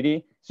 Okay,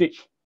 ready?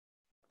 Switch,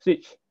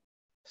 switch,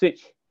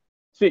 switch,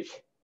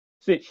 switch,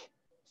 switch,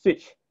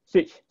 switch,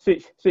 switch,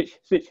 switch, switch,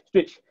 switch,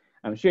 switch.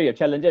 I'm sure you're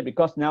challenged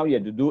because now you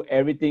have to do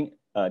everything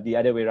the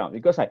other way around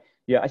because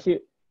you're actually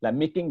like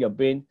making your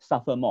brain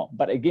suffer more.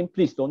 But again,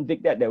 please don't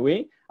take that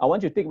way. I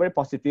want you to take very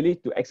positively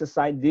to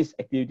exercise this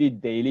activity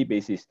daily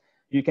basis.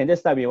 You can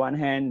just start with one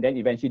hand, then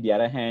eventually the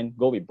other hand,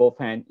 go with both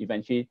hands,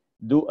 eventually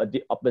do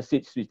the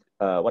opposite switch,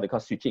 what they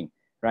call switching,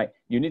 right?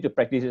 You need to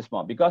practice this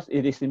more because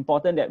it is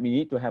important that we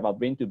need to have our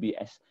brain to be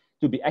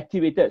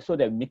activated so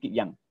that we make it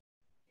young.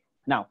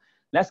 Now,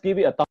 let's give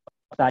it a thought,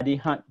 study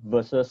hard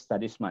versus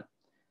study smart.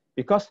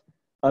 Because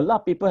a lot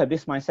of people have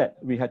this mindset,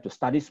 we have to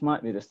study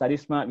smart, we have to study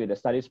smart, we have to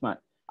study smart.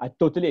 I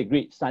totally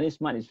agree, study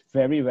smart is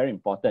very, very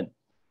important.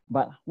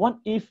 But what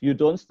if you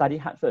don't study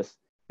hard first?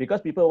 Because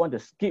people want to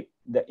skip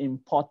the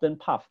important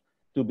path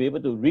to be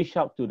able to reach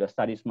out to the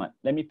study smart.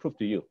 Let me prove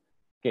to you.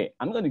 Okay,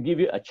 I'm going to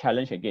give you a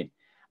challenge again.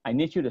 I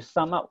need you to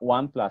sum up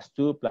 1 plus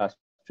 2 plus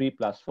 3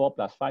 plus 4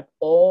 plus 5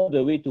 all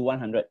the way to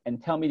 100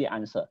 and tell me the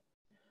answer.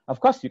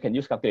 Of course, you can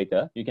use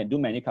calculator. You can do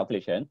many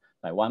calculations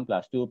like 1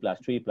 plus 2 plus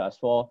 3 plus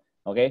 4,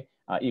 okay,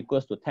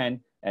 equals to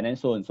 10 and then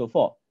so on and so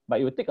forth.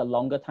 But it will take a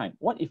longer time.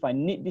 What if I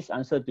need this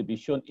answer to be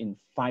shown in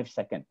 5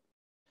 seconds?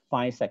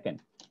 5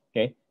 seconds,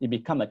 okay? It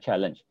becomes a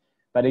challenge.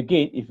 But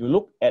again, if you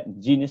look at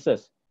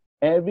geniuses,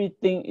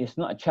 everything is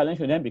not a challenge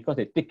for them because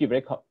they take it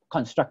very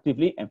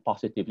constructively and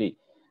positively.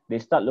 They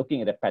start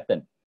looking at the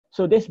pattern.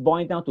 So this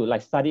boils down to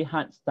like study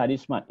hard, study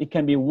smart. It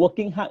can be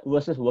working hard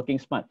versus working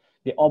smart.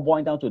 They all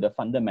boil down to the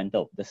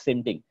fundamental, the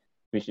same thing,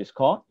 which is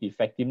called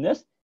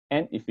effectiveness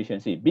and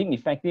efficiency. Being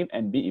effective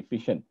and be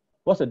efficient.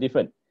 What's the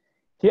difference?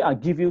 Here I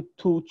give you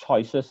two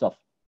choices of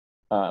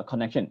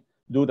connection.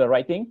 Do the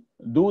right thing,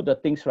 do the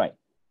things right.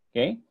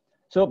 Okay.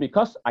 So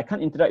because I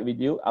can't interact with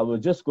you, I will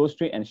just go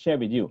straight and share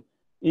with you.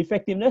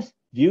 Effectiveness,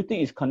 do you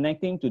think is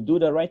connecting to do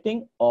the right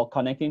thing or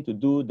connecting to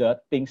do the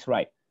things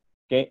right?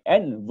 Okay.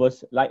 And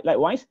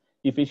likewise,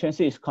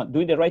 efficiency is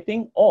doing the right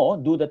thing or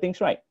do the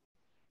things right.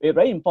 It's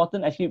very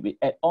important actually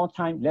at all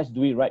times, let's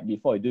do it right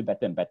before we do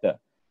better and better.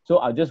 So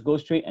I'll just go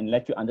straight and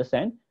let you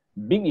understand.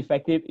 Being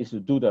effective is to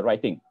do the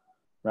right thing,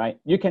 right?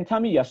 You can tell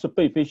me you're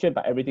super efficient,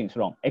 but everything is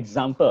wrong.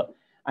 Example,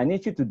 I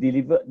need you to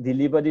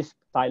deliver this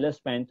stylus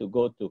pen to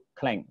go to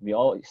Klang. We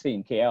all say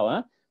in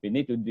KL, we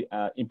need to,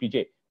 in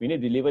PJ, we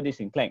need to deliver this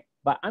in Klang.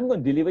 But I'm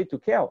going to deliver it to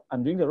KL.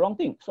 I'm doing the wrong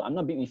thing, so I'm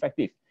not being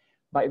effective.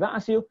 But if I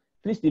ask you,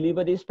 please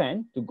deliver this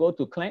pen to go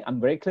to Klang,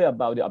 I'm very clear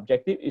about the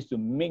objective is to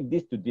make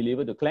this to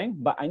deliver to Klang,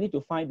 but I need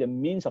to find the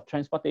means of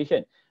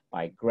transportation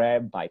by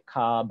Grab, by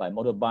car, by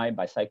motorbike,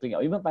 by cycling,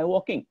 or even by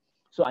walking.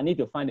 So I need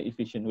to find the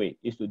efficient way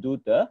is to do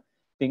the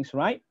things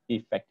right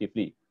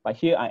effectively. But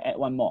here I add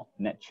one more,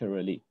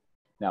 naturally.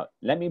 Now,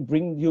 let me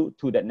bring you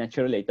to that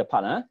natural later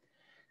part.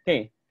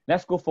 Okay,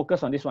 let's go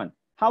focus on this one.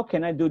 How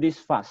can I do this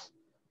fast?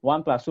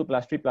 1 plus 2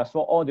 plus 3 plus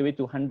 4 all the way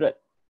to 100.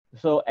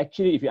 So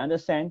actually, if you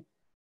understand,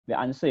 the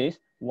answer is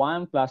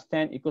 1 plus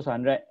 10 equals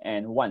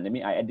 101. Let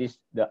me add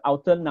the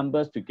outer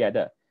numbers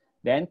together.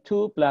 Then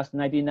 2 plus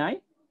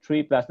 99,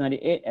 3 plus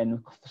 98,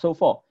 and so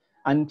forth,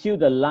 until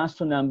the last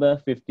two number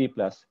 50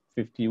 plus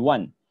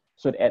 51.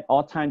 So at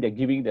all times, they're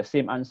giving the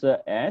same answer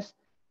as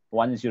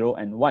 10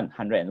 and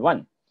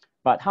 101.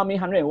 But how many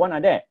 101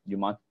 are there? There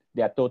are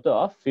a total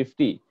of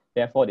 50.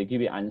 Therefore, they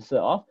give you an answer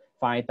of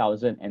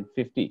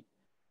 5050.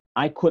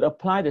 I could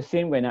apply the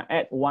same when I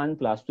add 1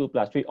 plus 2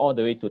 plus 3 all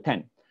the way to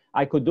 10.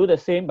 I could do the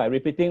same by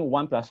repeating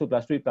 1 plus 2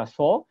 plus 3 plus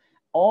 4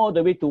 all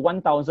the way to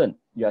 1000.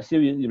 You are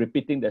still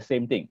repeating the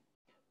same thing.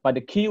 But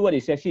the key word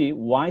is actually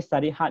why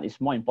study hard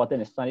is more important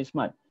than study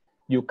smart.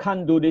 You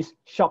can't do this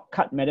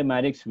shortcut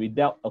mathematics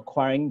without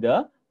acquiring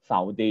the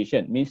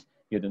foundation. Means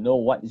you have to know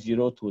what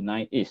 0 to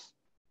 9 is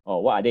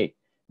or what are they.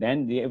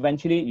 Then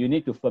eventually you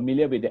need to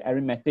familiar with the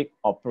arithmetic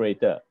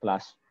operator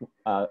plus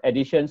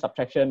addition,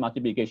 subtraction,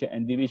 multiplication,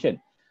 and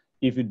division.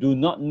 If you do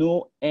not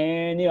know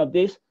any of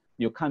this,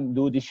 you can't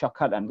do this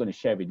shortcut I'm going to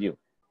share with you.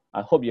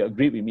 I hope you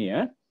agree with me.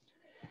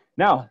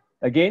 Now,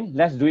 again,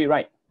 let's do it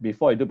right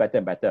before you do better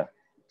and better.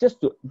 Just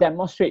to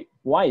demonstrate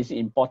why is it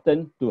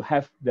important to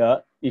have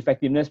the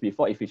effectiveness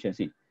before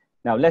efficiency.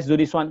 Now, let's do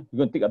this one. We're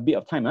going to take a bit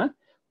of time.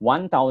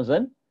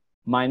 1000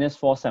 minus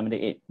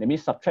 478. Let me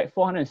subtract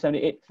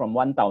 478 from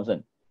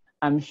 1000.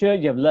 I'm sure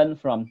you have learned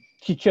from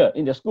teacher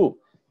in the school.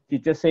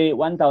 Teacher say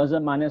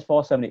 1000 minus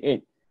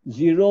 478.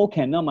 0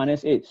 cannot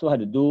minus 8, so I have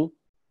to do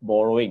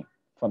borrowing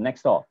from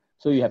next door.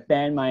 So you have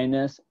 10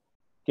 minus,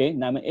 okay,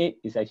 number 8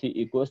 is actually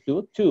equals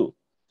to 2.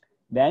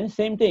 Then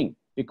same thing,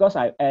 because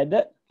I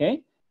added,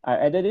 okay, I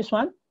added this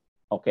one.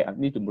 Okay, I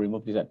need to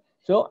remove this one.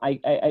 So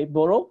I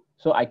borrow,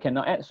 so I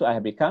cannot add, so I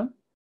have become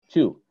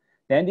 2.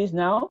 Then this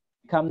now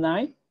become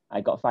 9,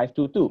 I got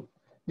 522.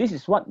 This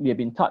is what we have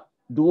been taught,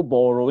 do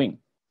borrowing.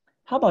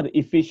 How about the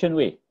efficient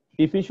way?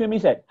 Efficient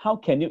means that how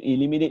can you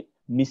eliminate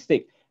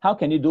mistake? How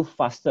can you do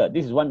faster?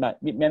 This is what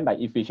meant by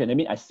efficient. I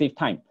mean, I save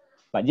time,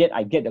 but yet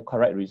I get the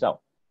correct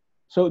result.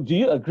 So do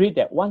you agree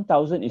that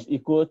 1000 is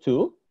equal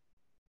to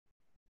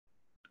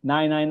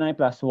 999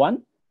 plus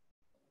 1?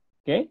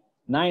 Okay,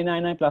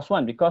 999 plus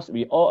 1, because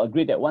we all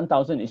agree that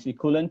 1000 is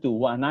equivalent to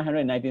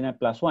 999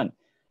 plus 1.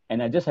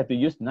 And I just have to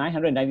use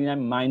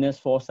 999 minus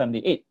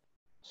 478.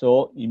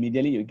 So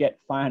immediately you get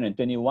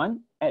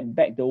 521. Add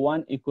back the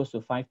 1 equals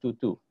to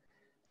 522.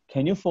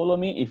 Can you follow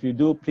me? If you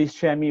do, please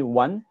share me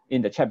 1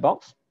 in the chat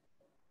box.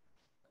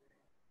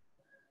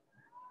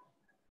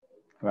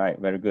 Right,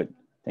 very good.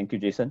 Thank you,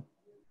 Jason.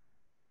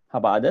 How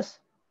about others?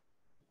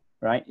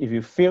 Right, if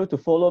you fail to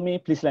follow me,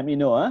 please let me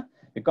know.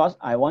 Because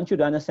I want you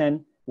to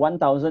understand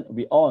 1000,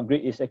 we all agree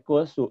is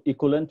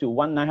equivalent to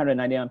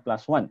 1999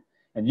 plus 1.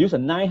 And use a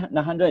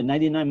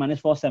 999 minus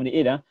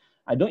 478.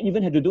 I don't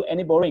even have to do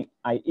any borrowing.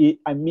 I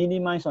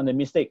minimize on the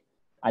mistake.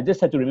 I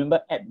just have to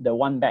remember add the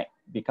 1 back,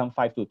 become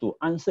 522.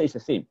 Answer is the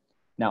same.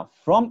 Now,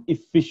 from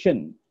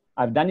efficient,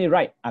 I've done it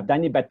right. I've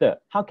done it better.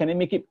 How can I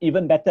make it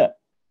even better?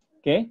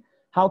 Okay.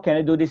 How can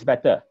I do this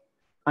better?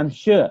 I'm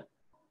sure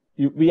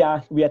we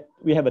have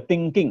a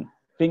thinking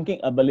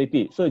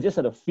ability. So you just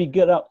have to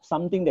figure out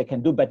something that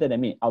can do better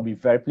than me. I'll be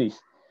very pleased.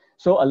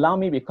 So allow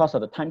me, because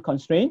of the time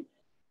constraint,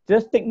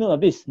 just take note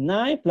of this.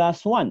 9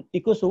 plus 1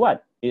 equals to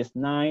what? Is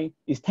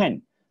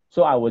 10.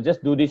 So I will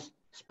just do this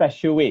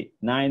special way.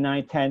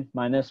 10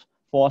 minus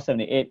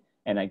 478,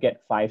 and I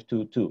get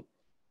 522.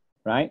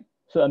 Right?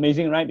 So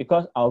amazing, right?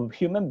 Because our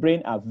human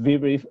brain are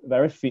very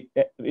fit.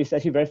 It's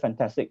actually very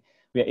fantastic.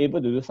 We are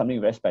able to do something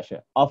very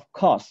special. Of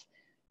course,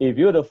 if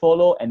you were to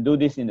follow and do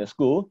this in the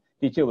school,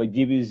 teacher will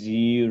give you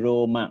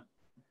 0 mark.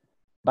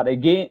 But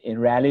again, in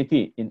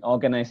reality, in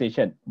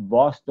organization,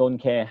 boss don't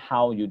care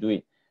how you do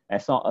it.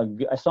 As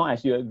long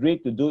as you agree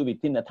to do it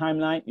within the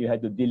timeline, you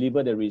have to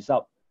deliver the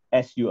result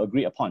as you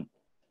agree upon.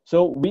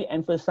 So we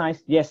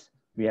emphasize, yes,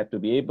 We have to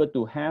be able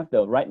to have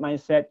the right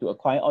mindset to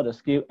acquire all the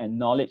skill and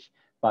knowledge,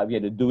 but we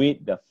have to do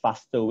it the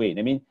faster way.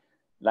 I mean,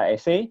 like I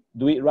say,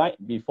 do it right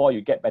before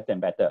you get better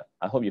and better.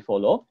 I hope you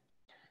follow.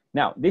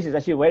 Now, this is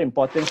actually very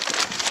important.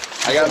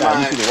 I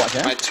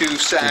got my 2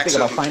 sacks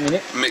of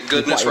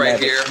McGoodness right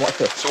here.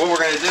 So what we're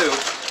going to do,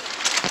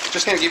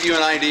 just going to give you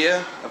an idea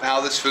of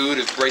how this food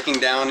is breaking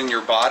down in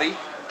your body.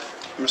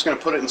 I'm just going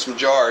to put it in some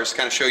jars,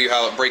 kind of show you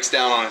how it breaks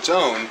down on its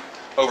own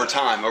over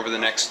time, over the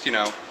next,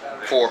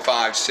 4,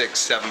 5, 6,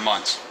 7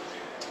 months.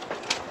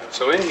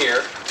 So in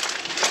here,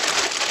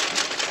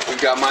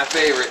 we've got my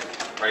favorite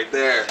right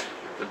there,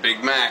 the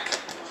Big Mac.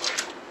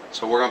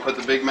 So we're going to put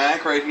the Big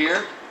Mac right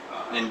here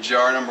in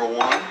jar number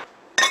 1.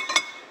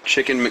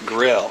 Chicken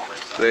McGrill.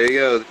 There you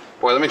go.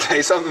 Boy, let me tell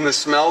you something, the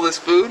smell of this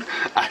food,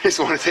 I just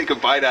want to take a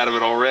bite out of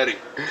it already.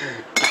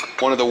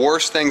 One of the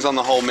worst things on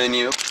the whole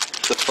menu,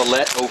 the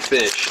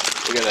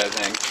Filet-O-Fish. Look at that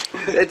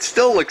thing. It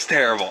still looks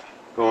terrible.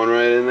 Going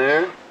right in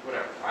there.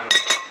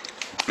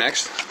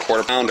 Next,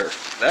 quarter pounder.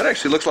 That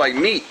actually looks like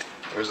meat.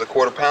 There's the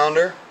quarter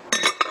pounder.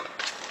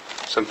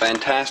 Some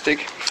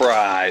fantastic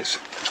fries.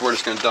 So we're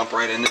just going to dump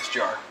right in this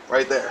jar,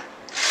 right there.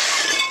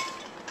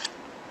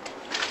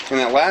 In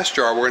that last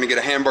jar, we're going to get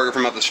a hamburger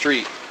from up the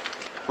street,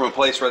 from a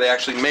place where they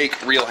actually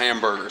make real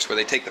hamburgers, where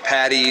they take the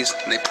patties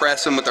and they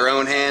press them with their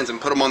own hands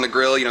and put them on the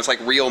grill. It's like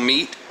real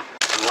meat.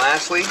 And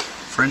lastly,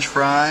 French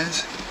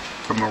fries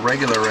from a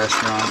regular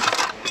restaurant.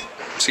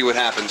 See what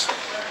happens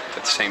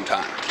at the same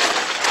time.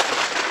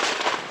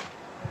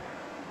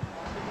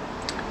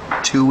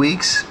 2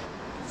 weeks,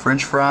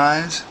 French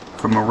fries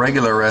from a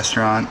regular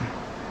restaurant.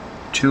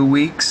 2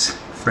 weeks,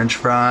 French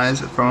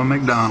fries from a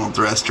McDonald's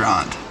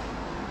restaurant.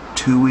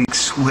 2 weeks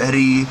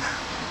sweaty,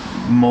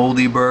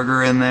 moldy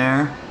burger in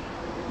there.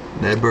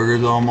 That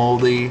burger's all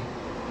moldy.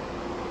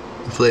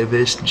 The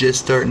Filet-O-Fish just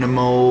starting to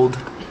mold.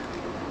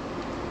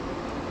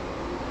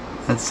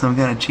 That's some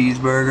kind of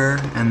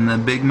cheeseburger. And the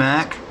Big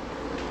Mac,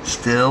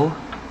 still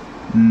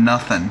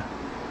nothing.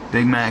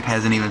 Big Mac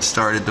hasn't even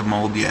started to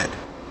mold yet.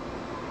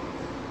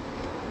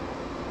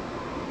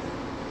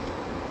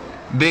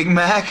 Big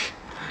Mac,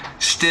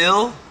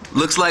 still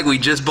looks like we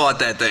just bought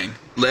that thing.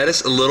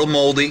 Lettuce, a little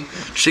moldy.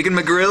 Chicken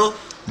McGrill,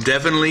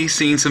 definitely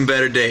seen some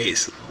better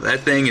days. That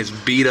thing is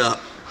beat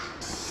up.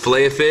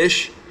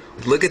 Filet-O-Fish,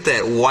 look at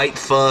that white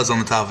fuzz on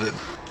the top of it.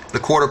 The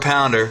quarter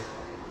pounder,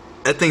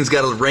 that thing's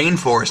got a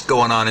rainforest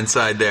going on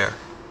inside there.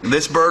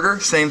 This burger,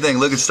 same thing.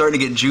 Look, it's starting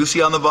to get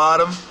juicy on the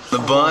bottom. The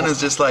bun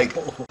is just like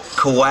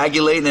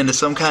coagulating into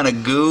some kind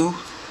of goo.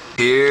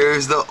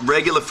 Here's the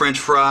regular French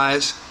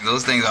fries.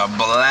 Those things are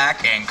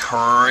black and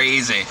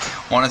crazy.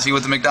 Want to see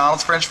what the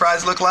McDonald's French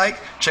fries look like?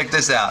 Check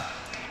this out.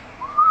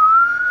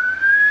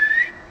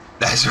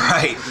 That's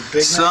right.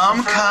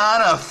 Some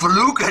kind of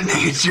fluke of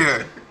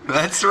nature.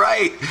 That's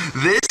right.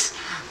 This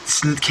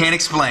can't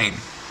explain.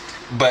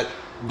 But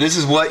this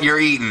is what you're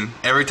eating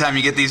every time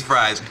you get these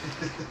fries.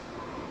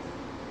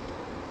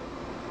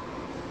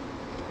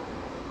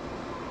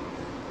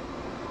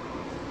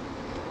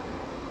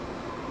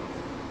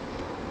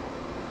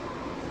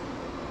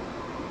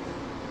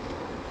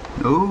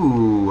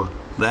 Ooh,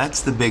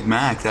 that's the Big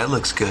Mac. That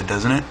looks good,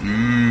 doesn't it?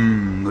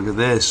 Mmm, look at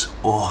this.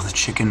 Oh, the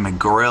chicken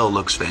McGrill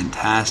looks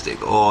fantastic.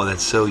 Oh,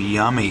 that's so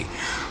yummy.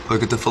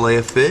 Look at the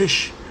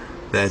Filet-O-Fish.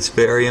 That's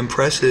very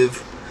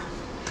impressive.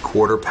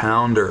 Quarter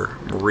pounder,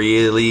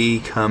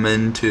 really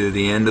coming to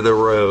the end of the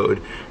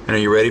road. And are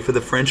you ready for the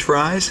French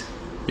fries?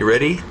 You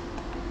ready?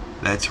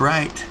 That's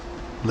right.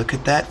 Look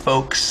at that,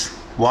 folks.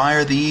 Why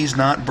are these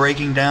not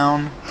breaking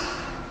down?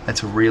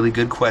 That's a really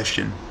good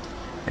question.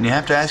 And you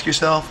have to ask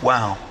yourself,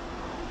 wow,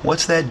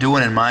 what's that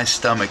doing in my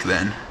stomach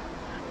then?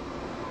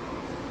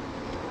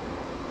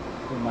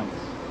 2 months.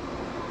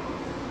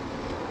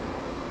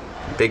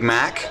 Big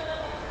Mac,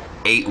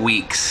 8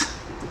 weeks.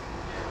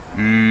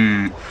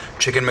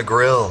 Chicken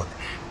McGrill.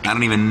 I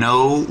don't even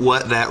know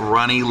what that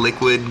runny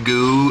liquid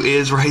goo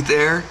is right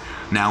there.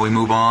 Now we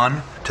move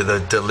on to the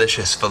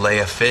delicious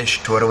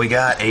Filet-O-Fish. What do we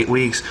got? 8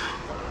 weeks.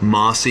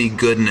 Mossy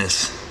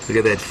goodness. Look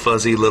at that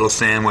fuzzy little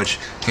sandwich.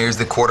 Here's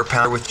the quarter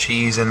pounder with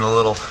cheese and the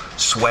little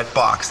sweat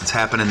box that's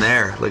happening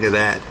there. Look at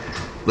that.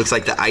 Looks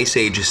like the ice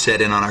age is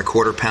set in on our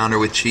quarter pounder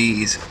with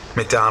cheese.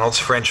 McDonald's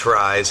French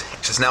fries.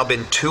 It's now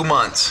been 2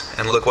 months,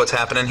 and look what's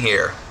happening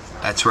here.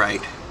 That's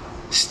right.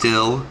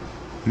 Still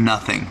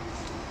nothing.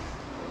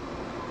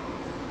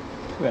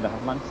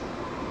 2.5 months.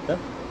 Sir?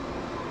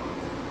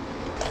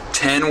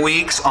 10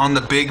 weeks on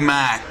the Big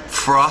Mac.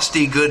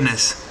 Frosty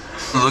goodness.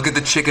 Look at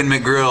the chicken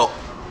McGrill.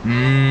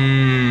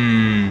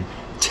 10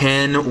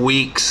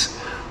 weeks.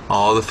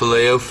 Oh, the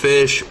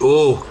Filet-O-Fish.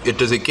 Oh,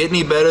 does it get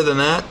any better than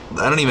that?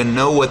 I don't even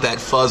know what that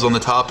fuzz on the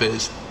top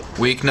is.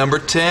 Week number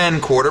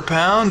 10, quarter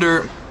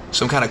pounder.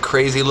 Some kind of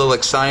crazy little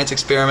science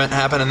experiment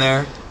happening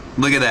there.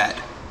 Look at that.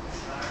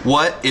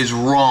 What is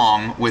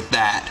wrong with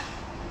that?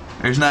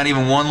 There's not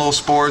even one little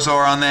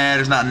Sporzor on there.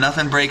 There's not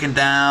nothing breaking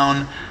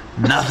down.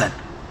 Nothing.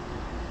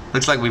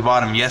 Looks like we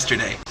bought them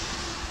yesterday.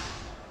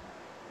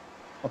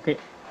 Okay,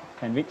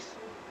 10 weeks.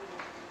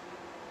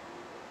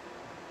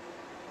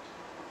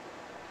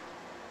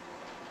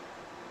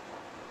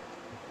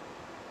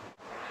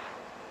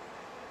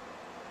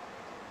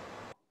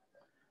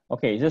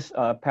 Okay, just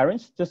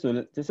parents, just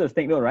to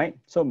take note, right?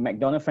 So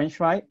McDonald's French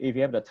fry, if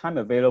you have the time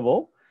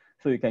available,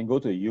 so you can go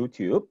to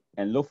YouTube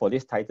and look for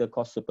this title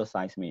called Super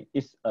Size Me.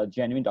 It's a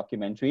genuine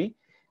documentary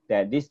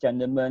that this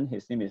gentleman,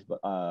 his name is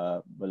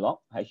Vlog.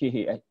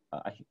 Actually,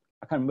 I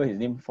can't remember his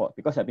name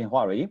because I've been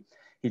Hua already.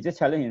 He just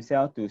challenged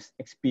himself to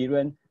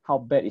experience how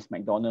bad is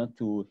McDonald's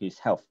to his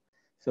health.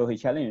 So he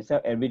challenged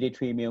himself every day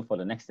 3 meals for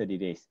the next 30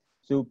 days.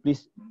 So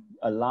please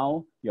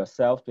allow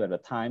yourself to have the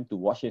time to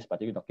watch this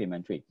particular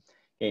documentary.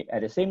 Okay.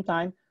 At the same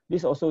time,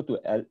 this also to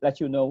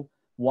let you know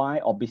why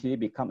obesity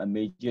become a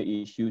major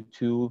issue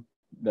to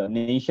the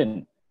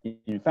nation.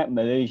 In fact,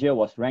 Malaysia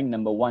was ranked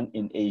 #1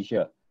 in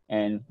Asia.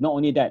 And not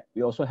only that,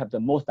 we also have the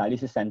most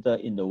dialysis center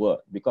in the world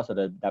because of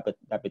the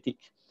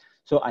diabetics.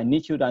 So I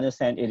need you to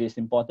understand it is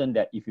important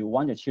that if you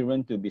want your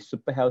children to be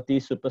super healthy,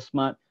 super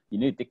smart, you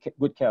need to take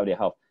good care of their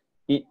health.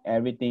 Eat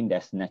everything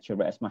that's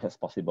natural as much as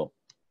possible.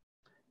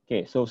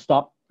 Okay, so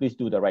stop, please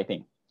do the right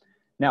thing.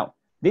 Now,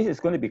 this is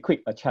going to be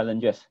quick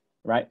challenges,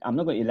 right? I'm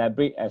not going to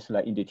elaborate as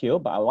like in detail,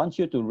 but I want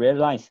you to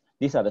realize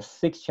these are the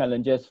 6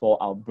 challenges for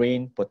our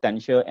brain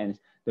potential and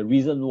the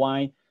reason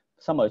why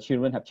some of the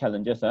children have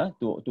challenges to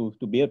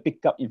be able to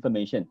pick up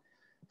information.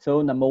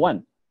 So number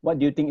 1, what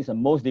do you think is the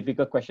most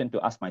difficult question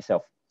to ask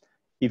myself?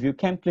 If you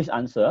can, please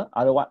answer.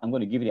 Otherwise, I'm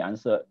going to give you the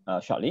answer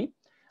shortly.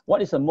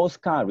 What is the most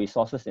scarce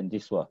resources in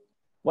this world?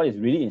 What is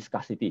really in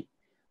scarcity?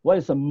 What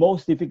is the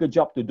most difficult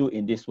job to do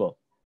in this world?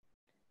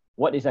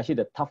 What is actually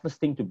the toughest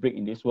thing to break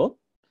in this world?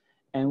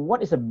 And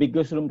what is the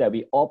biggest room that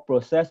we all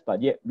process, but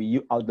yet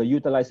the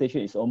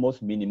utilization is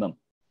almost minimum,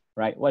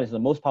 right? What is the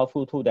most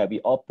powerful tool that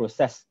we all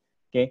process,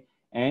 okay?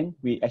 And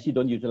we actually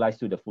don't utilize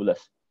to the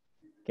fullest,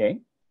 okay?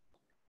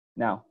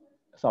 Now,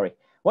 sorry.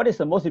 What is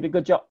the most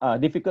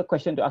difficult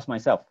question to ask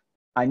myself?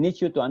 I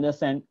need you to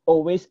understand,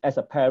 always as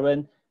a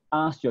parent,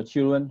 ask your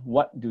children,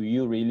 what do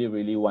you really,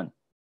 really want?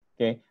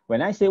 Okay,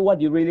 when I say what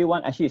do you really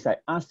want, actually it's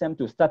like ask them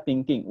to start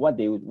thinking what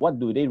do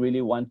they really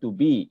want to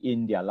be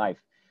in their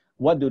life?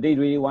 What do they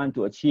really want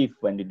to achieve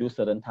when they do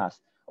certain tasks?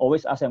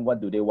 Always ask them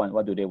what do they want,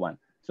 what do they want?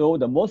 So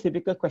the most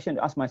difficult question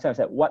to ask myself is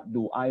that what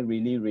do I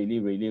really, really,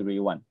 really, really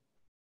want?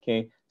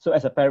 Okay, so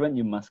as a parent,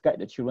 you must guide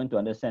the children to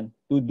understand,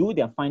 to do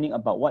their finding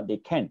about what they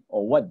can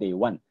or what they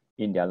want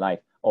in their life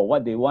or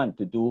what they want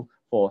to do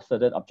for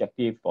certain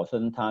objective, for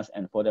certain tasks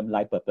and for them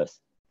life purpose.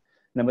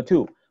 Number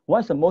 2,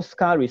 what's the most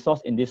scarce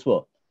resource in this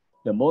world?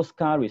 The most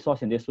scarce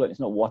resource in this world is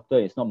not water,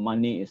 it's not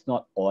money, it's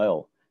not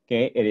oil.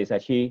 Okay, it is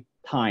actually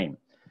time.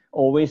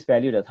 Always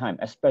value the time,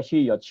 especially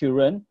your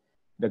children.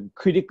 The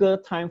critical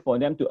time for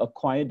them to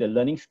acquire the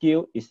learning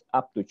skill is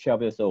up to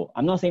 12 years old.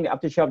 I'm not saying that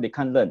up to 12 they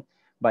can't learn,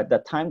 but the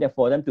time that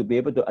for them to be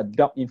able to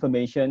adopt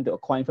information, to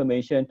acquire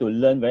information, to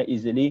learn very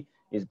easily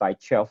is by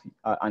 12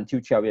 until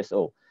 12 years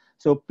old.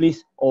 So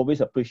please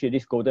always appreciate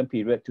this golden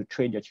period to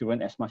train your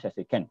children as much as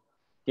they can.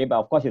 Okay, but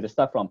of course you have to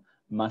start from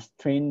must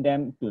train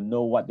them to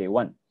know what they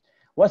want.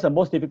 What's the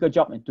most difficult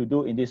job to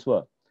do in this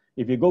world?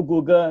 If you go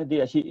Google,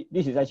 this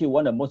is actually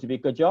one of the most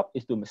difficult jobs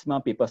is to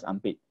smell people's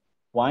armpit.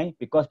 Why?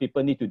 Because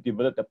people need to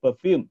develop the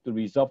perfume to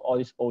resolve all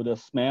this odor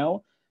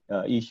smell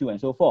issue and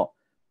so forth.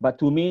 But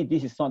to me,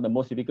 this is not the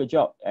most difficult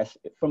job as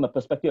from a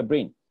perspective of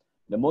brain.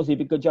 The most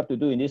difficult job to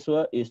do in this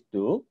world is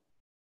to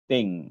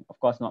think. Of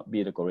course, not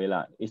be the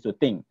gorilla, is to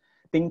think.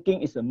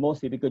 Thinking is the most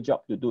difficult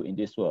job to do in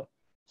this world.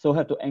 So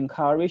have to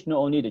encourage not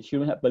only the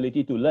children's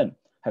ability to learn,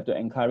 have to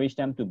encourage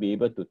them to be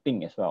able to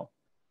think as well.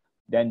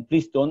 Then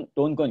please don't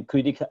go and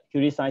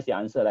criticize the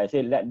answer. Like I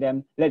say, let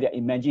their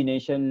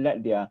imagination,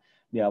 let their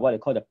what they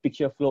call the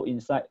picture flow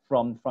inside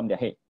from their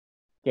head.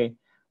 Okay,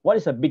 what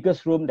is the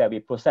biggest room that we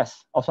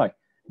process? Oh, sorry,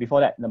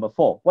 before that, number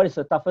 4. What is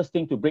the toughest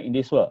thing to break in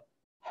this world?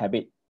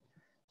 Habit.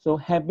 So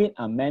habits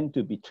are meant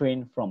to be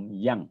trained from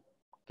young.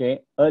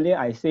 Okay, earlier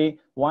I say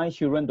why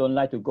children don't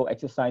like to go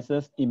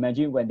exercises.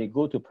 Imagine when they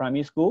go to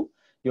primary school,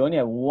 they only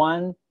have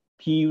 1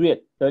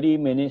 period, 30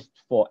 minutes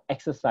for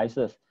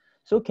exercises.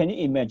 So can you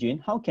imagine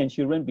how can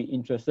children be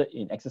interested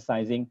in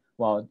exercising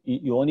while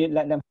you only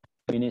let them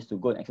 5 minutes to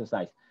go and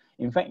exercise?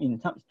 In fact,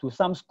 to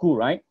some school,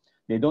 right,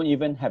 they don't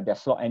even have their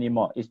slot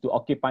anymore. It's to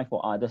occupy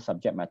for other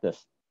subject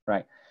matters,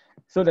 right?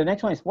 So the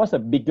next one is, what's the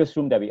biggest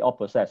room that we all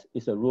possess?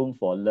 It's a room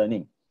for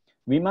learning.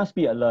 We must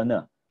be a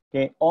learner.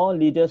 Okay, all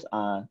leaders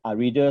are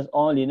readers.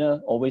 All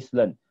learners always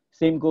learn.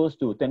 Same goes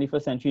to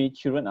 21st century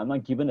children are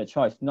not given a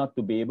choice not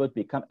to be able to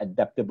become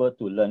adaptable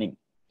to learning.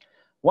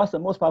 What's the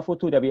most powerful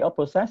tool that we all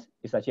possess?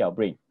 It's actually our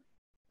brain.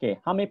 Okay,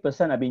 how many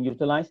 % are being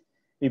utilized?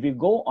 If you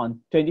go on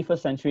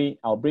 21st century,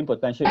 our brain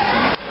potential is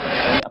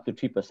only up to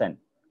 3%.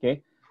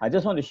 Okay, I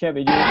just want to share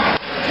with you.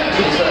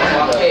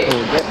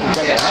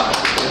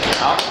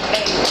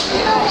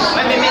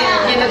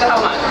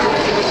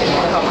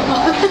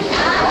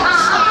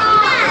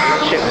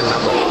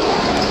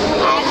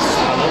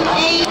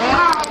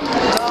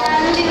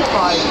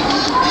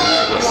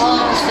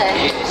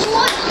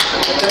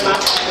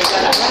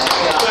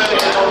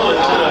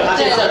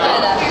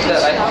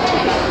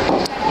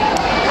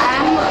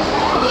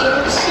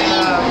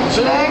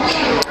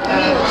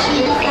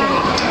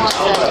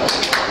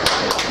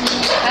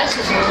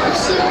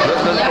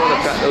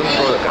 Don't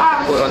throw the card.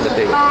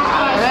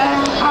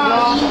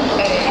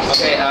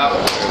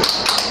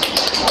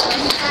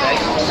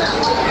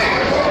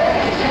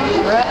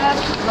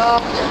 Red,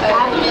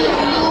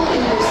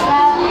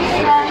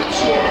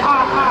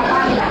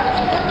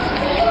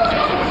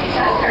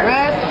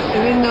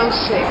 Windows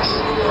 6.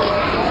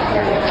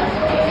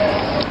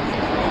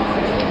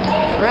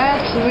 Red,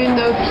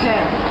 Windows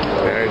 10.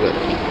 Very good.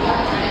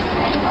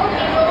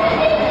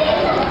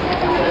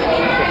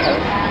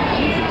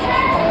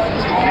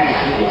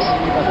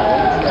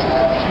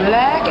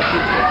 Black,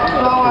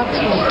 flower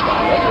 2.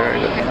 Very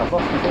good. And of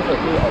course, people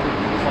will say, oh, this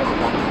is because the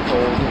last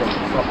control, this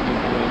is what you're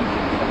doing.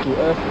 To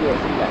us, we are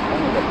saying that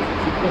one of the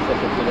features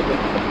that's available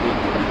in the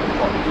brain is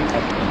called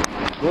ESP.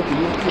 Go to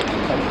YouTube and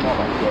study more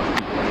about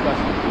ESP.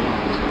 Express between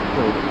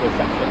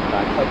perception,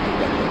 like called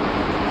projection.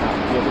 Now,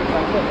 we have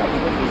invited like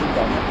even Daisy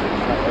Donald to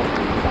invite us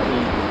to study,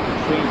 to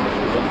train the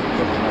children to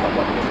get to know about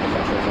what brain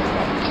perception is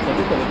like. So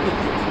look at the kids.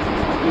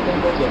 Even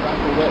though they run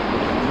to work, they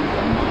can use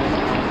their mind,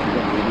 eyes,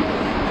 even reading.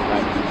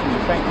 Right?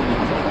 In fact, we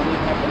not only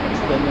have the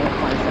external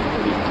five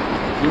sensory,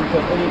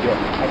 internally we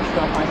have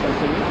extra five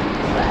sensory,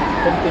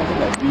 something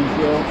like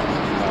visual,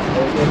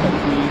 audio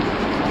sensory,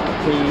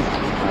 taste,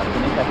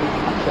 kinesthetic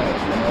structure,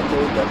 and also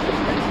the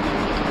sixth sense.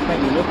 In fact,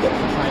 you look at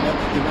in China,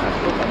 children are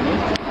so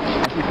amazed,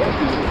 actually very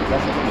few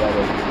less than 3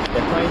 hours.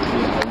 That's why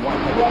we have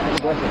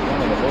Congress is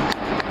one of the most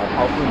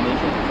powerful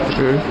nations because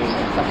they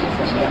starting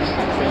from young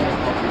to train them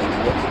how to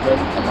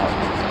learn about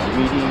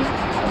reading,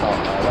 about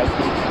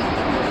writing.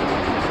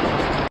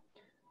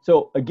 So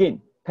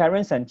again,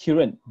 parents and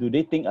children, do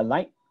they think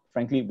alike?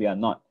 Frankly, we are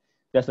not.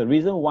 There's a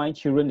reason why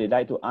children, they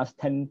like to ask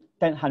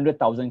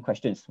 100,000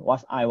 questions.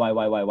 What's I,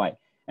 why?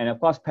 And of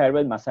course,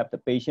 parents must have the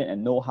patience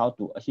and know how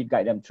to actually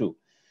guide them through.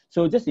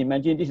 So just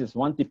imagine this is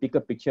one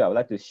typical picture I would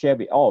like to share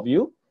with all of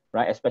you,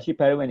 right? Especially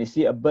parents, when they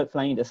see a bird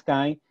flying in the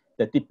sky,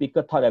 the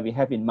typical thought that we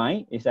have in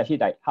mind is actually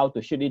like how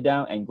to shoot it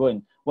down and go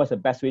and what's the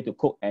best way to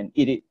cook and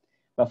eat it.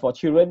 But for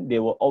children, they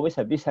will always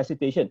have this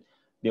hesitation.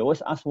 They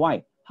always ask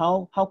why.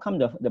 How come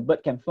the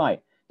bird can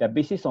fly? They're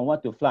based on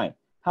what to fly.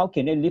 How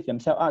can they lift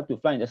themselves up to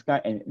fly in the sky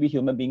and we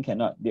human beings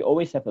cannot? They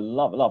always have a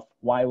lot of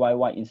why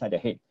inside their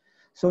head.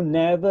 So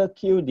never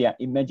kill their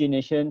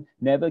imagination,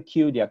 never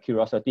kill their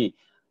curiosity.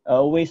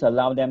 Always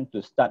allow them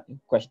to start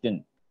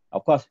question.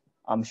 Of course,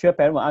 I'm sure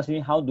parents will ask me,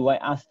 how do I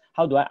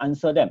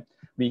answer them?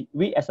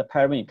 We as a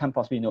parent can't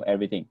possibly know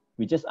everything.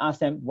 We just ask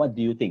them, what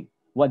do you think?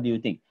 What do you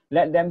think?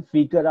 Let them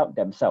figure out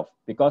themselves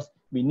because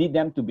we need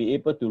them to be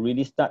able to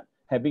really start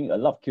having a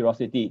lot of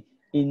curiosity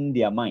in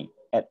their mind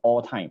at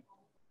all times.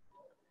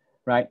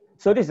 Right?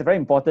 So this is very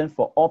important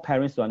for all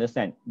parents to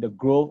understand the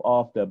growth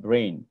of the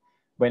brain.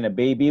 When a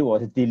baby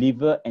was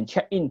delivered and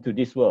checked into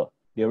this world,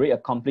 they already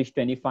accomplished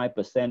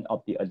 25%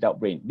 of the adult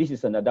brain. This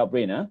is an adult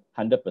brain,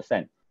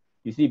 100%.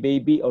 You see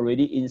baby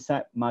already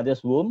inside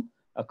mother's womb,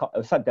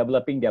 start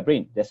developing their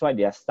brain. That's why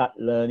they start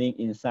learning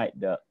inside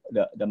the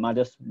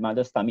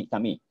mother's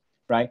tummy,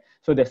 right?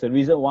 So there's a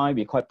reason why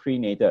we call it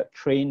prenatal.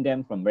 Train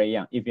them from very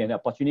young. If you have the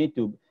opportunity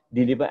to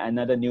deliver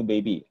another new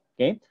baby,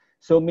 okay?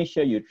 So make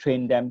sure you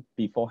train them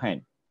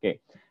beforehand, okay?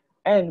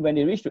 And when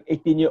they reach to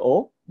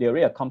 18-year-old, they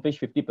already accomplish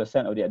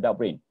 50% of the adult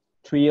brain.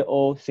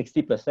 3-year-old,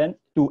 60%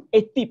 to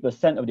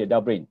 80% of the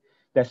adult brain.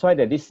 That's why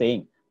there's this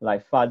saying,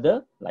 like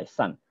father, like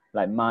son,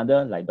 like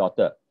mother, like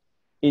daughter.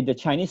 In the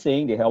Chinese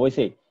saying, they always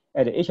say,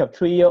 at the age of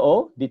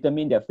 3-year-old,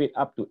 determine their fate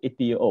up to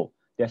 80-year-old.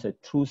 That's a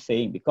true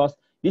saying because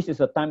this is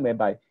a time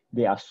whereby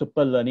they are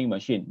super learning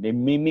machine. They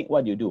mimic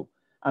what you do.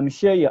 I'm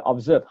sure you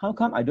observe, how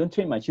come I don't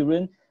train my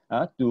children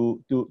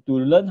to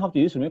learn how to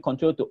use remote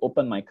control to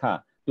open my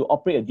car, to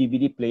operate a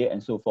DVD player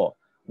and so forth?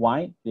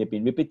 Why? They've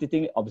been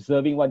repeatedly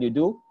observing what you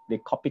do, they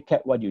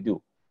copycat what you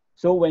do.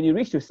 So when you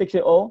reach to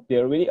 6-year-old, they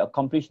already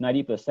accomplished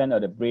 90%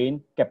 of the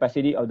brain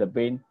capacity of the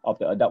brain, of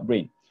the adult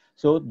brain.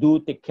 So do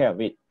take care of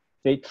it.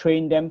 They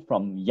train them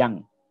from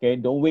young, okay?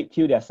 Don't wait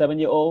till they're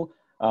 7-year-old,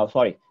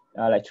 like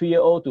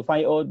 3-year-old to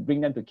 5-year-old,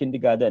 bring them to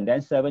kindergarten, then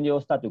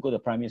 7-year-old start to go to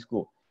primary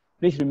school.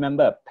 Please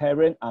remember,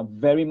 parents are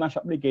very much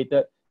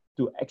obligated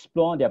to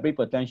explore their brain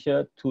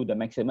potential to the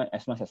maximum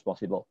as much as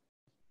possible.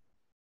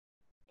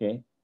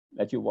 Okay,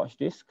 let you watch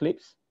these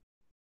clips.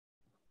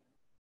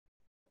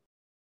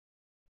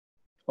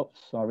 Oops,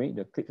 sorry,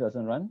 the clip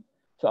doesn't run.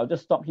 So I'll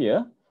just stop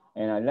here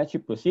and I'll let you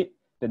proceed.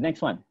 The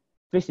next one,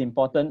 please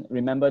important,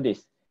 remember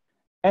this.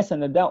 As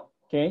an adult,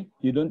 okay,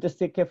 you don't just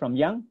take care from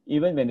young,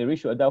 even when they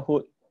reach to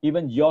adulthood,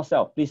 even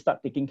yourself, please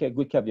start taking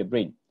good care of your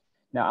brain.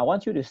 Now, I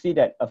want you to see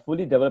that a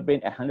fully developed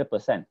brain at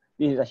 100%,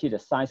 this is actually the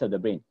size of the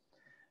brain.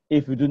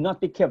 If you do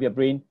not take care of your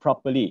brain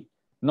properly,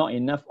 not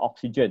enough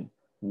oxygen,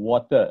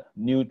 water,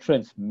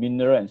 nutrients,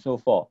 mineral, and so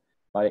forth,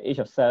 by the age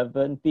of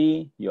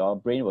 70, your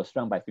brain will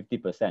shrunk by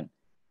 50%.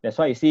 That's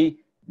why you see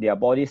their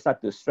body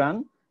start to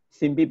shrunk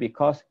simply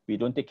because we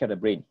don't take care of the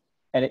brain.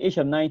 At the age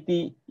of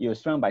 90, you're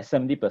shrunk by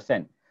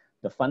 70%.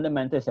 The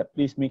fundamentals that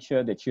please make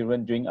sure the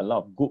children drink a lot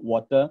of good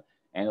water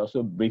and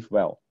also breathe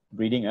well.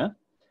 Breathing,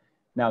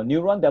 Now,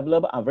 neuron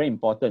development are very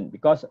important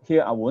because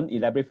here I won't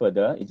elaborate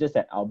further. It's just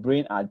that our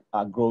brain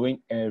are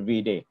growing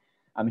every day.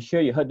 I'm sure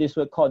you heard this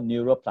word called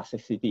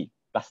neuroplasticity.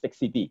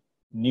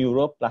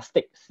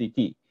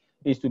 Neuroplasticity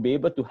is to be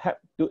able to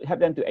help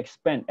them to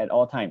expand at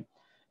all times.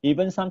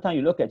 Even sometimes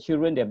you look at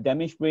children, they have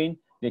damaged brain,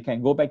 they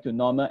can go back to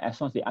normal as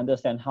long as they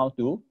understand how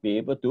to be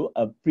able to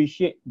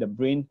appreciate the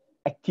brain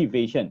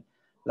activation.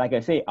 Like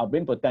I say, our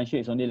brain potential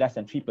is only less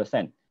than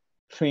 3%.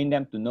 Train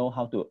them to know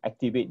how to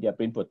activate their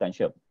brain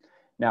potential.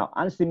 Now,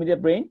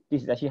 unstimulated brain,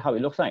 this is actually how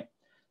it looks like.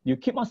 You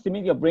keep on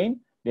stimulating your brain,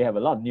 they have a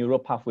lot of neural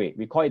pathway.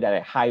 We call it that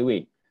a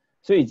highway.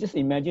 So you just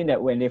imagine that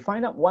when they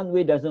find out one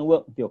way doesn't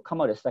work, they'll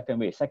come out the second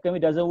way. Second way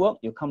doesn't work,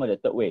 you'll come out the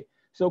third way.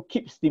 So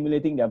keep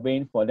stimulating their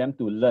brain for them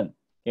to learn.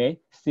 Okay,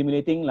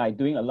 stimulating like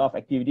doing a lot of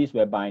activities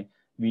whereby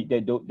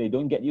they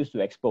don't get used to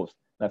exposed.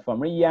 Like from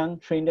very young,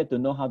 train them to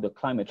know how to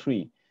climb a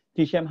tree,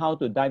 teach them how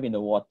to dive in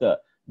the water,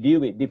 deal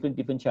with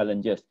different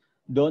challenges.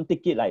 Don't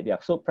take it like they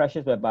are so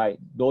precious whereby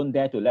don't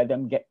dare to let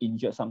them get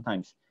injured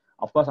sometimes.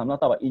 Of course, I'm not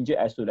talking about injured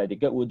as to like they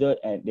get wounded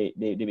and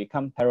they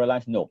become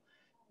paralyzed. No,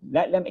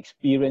 let them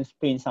experience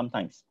pain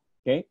sometimes.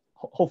 Okay,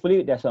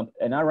 hopefully there's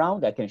another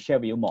round that I can share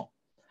with you more.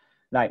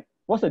 Like,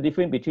 what's the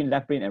difference between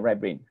left brain and right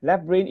brain?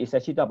 Left brain is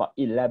actually talk about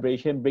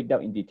elaboration,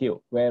 breakdown in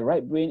detail, where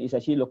right brain is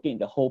actually looking at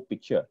the whole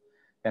picture.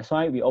 That's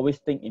why we always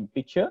think in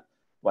picture.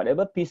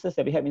 Whatever pieces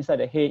that we have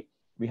inside the head,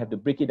 we have to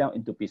break it down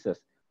into pieces.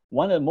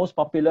 One of the most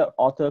popular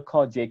author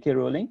called J.K.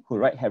 Rowling, who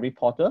write Harry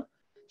Potter,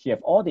 she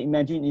have all the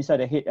imagination inside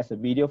the head as a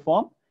video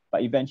form,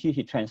 but eventually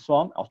he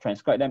transformed or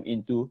transcribed them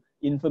into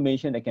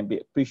information that can be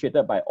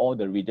appreciated by all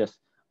the readers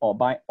or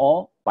by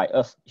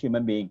us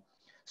human beings.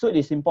 So it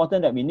is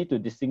important that we need to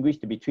distinguish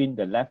between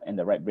the left and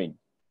the right brain.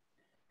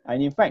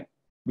 And in fact,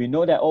 we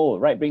know that, oh,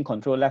 right brain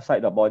control left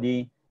side of the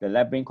body, the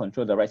left brain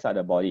control the right side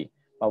of the body.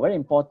 But very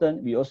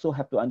important, we also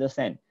have to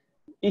understand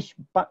each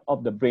part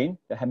of the brain,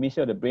 the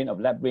hemisphere of the brain of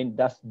left brain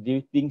does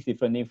things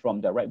differently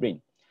from the right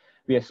brain.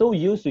 We are so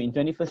used to in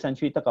 21st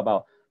century talk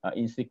about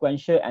in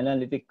sequential,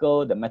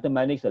 analytical, the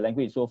mathematics, the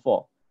language, and so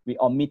forth. We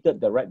omitted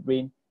the right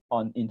brain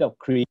in terms of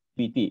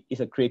creativity.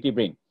 It's a creative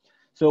brain.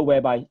 So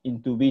whereby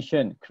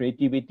intuition,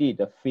 creativity,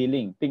 the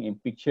feeling, think in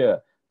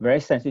picture, very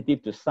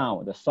sensitive to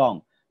sound, the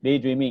song,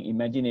 daydreaming,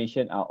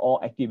 imagination are all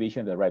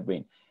activation of the right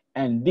brain.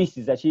 And this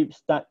is actually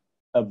start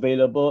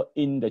available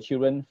in the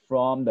children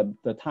from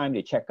the time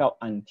they check out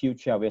until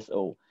 12 years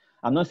old.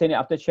 I'm not saying that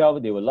after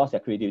 12, they will lose their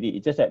creativity.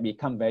 It's just that it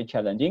become very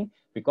challenging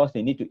because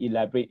they need to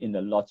elaborate in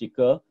the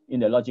logical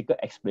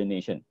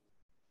explanation.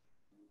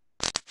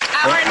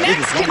 Our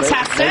next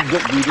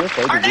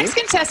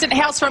contestant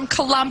hails from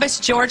Columbus,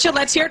 Georgia.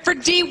 Let's hear it for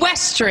Dee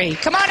Westry.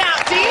 Come on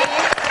out, Dee.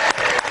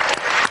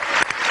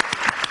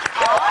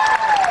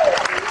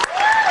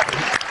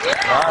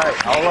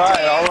 All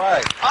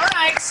right. All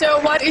right,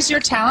 so what is your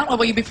talent? What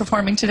will you be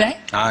performing today?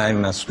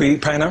 I'm a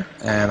speed painter,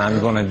 and I'm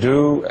going to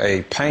do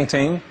a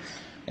painting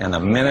in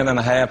 1.5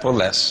 minutes or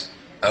less.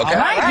 Okay. All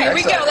right, here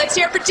we go. Let's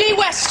hear it for Dee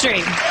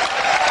Westry.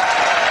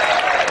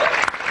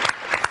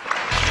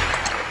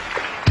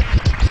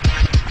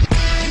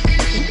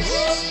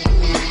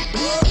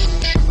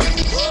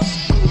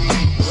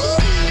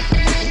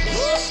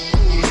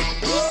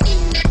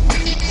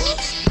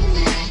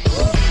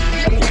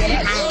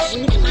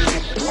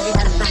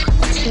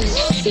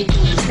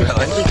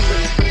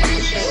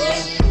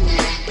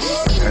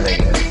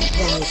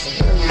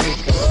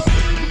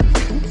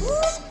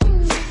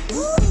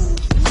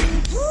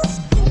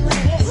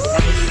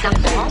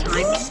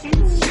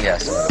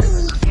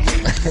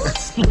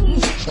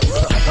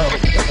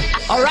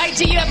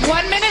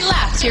 1 minute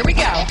left. Here we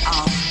go.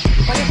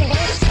 What do you think it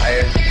is?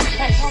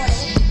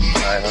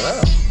 I don't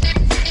know.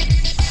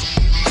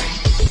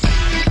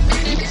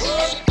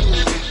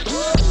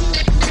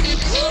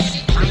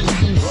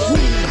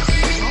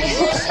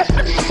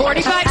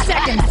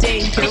 Seconds,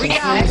 Dee. Here we go.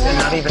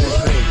 Not even a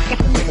tree.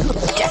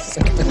 Yes.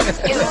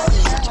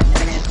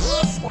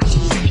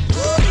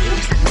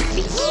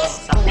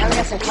 Oh, now we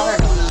got some color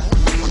going on.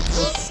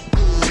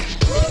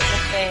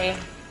 Okay.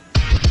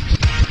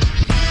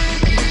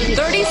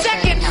 30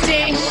 seconds,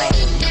 Dee.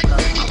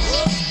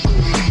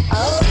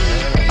 Oh.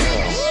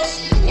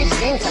 You've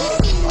seen something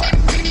before.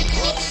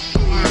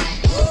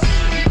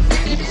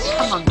 Yeah.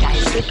 Come on,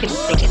 guys. We can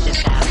figure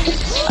this out.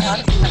 I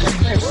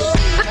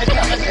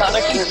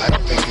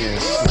don't think you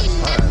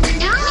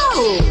No!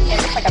 It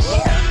looks like a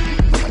pear.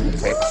 A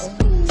potato.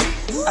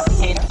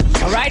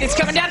 All right, it's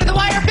coming down to the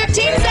wire.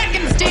 15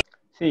 seconds, Dee.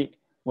 See,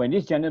 when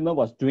this gentleman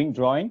was doing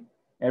drawing,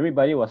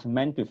 everybody was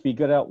meant to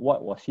figure out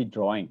what was he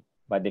drawing,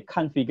 but they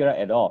can't figure out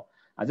at all.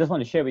 I just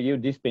want to share with you,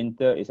 this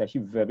painter is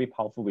actually very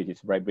powerful with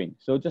his right brain.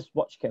 So just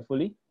watch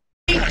carefully.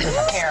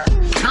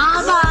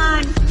 Come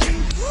on!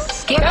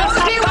 Give us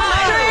a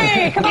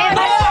three! Come on!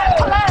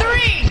 3, 2, 1,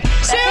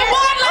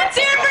 let's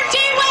hear it for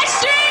Dee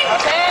Westry!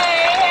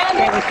 Okay,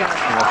 there we go.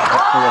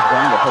 He was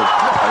drawing the hope.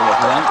 He was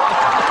drawing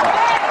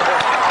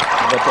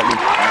vertically.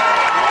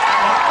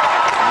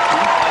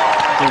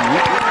 So you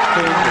need to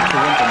train the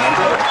children to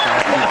measure the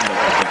clarity on the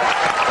vertical.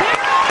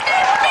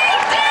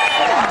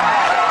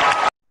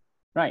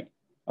 Right.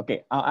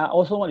 Okay. I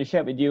also want to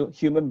share with you,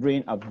 human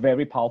brain are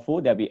very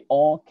powerful, that we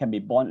all can be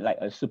born like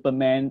a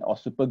Superman or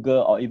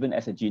Supergirl or even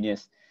as a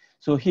genius.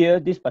 So here,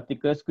 this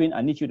particular screen,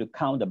 I need you to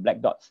count the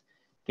black dots.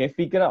 Okay,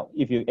 figure out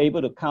if you're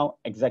able to count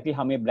exactly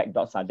how many black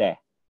dots are there.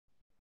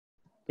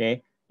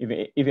 Okay,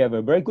 If you have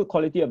a very good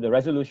quality of the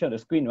resolution of the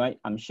screen, right,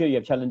 I'm sure you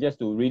have challenges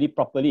to really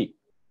properly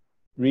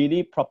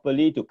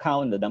to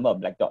count the number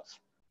of black dots,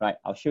 right?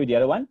 I'll show you the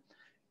other one.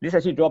 This is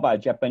actually drawn by a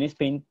Japanese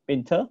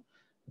painter.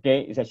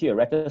 Okay, it's actually a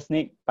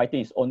rattlesnake biting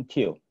its own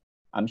tail.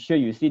 I'm sure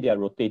you see they are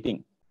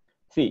rotating.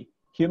 See,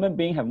 human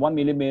beings have 1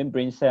 million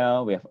brain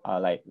cell. We have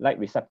like light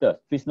receptors.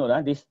 Please note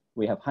that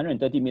we have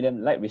 130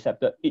 million light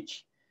receptors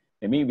each.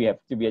 I mean, we are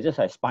just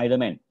like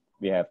Spider-Man.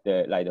 We have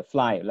the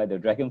fly, like the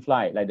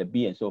dragonfly, like the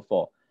bee, and so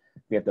forth.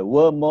 We have the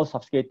world's most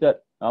sophisticated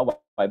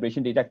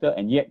vibration detector,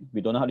 and yet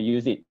we don't know how to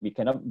use it. We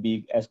cannot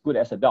be as good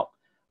as a dog,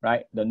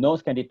 right? The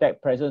nose can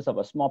detect presence of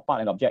a small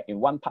part of an object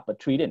in 1 part per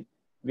trillion.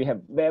 We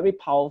have very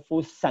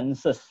powerful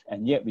sensors,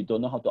 and yet we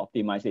don't know how to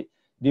optimize it,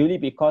 purely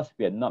because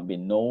we have not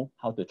been know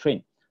how to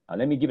train.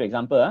 Let me give an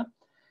example.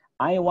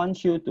 I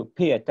want you to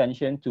pay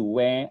attention to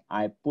where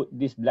I put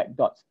these black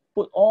dots.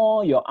 Put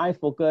all your eye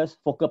focus,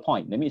 focal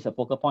point. That means a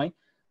focal point.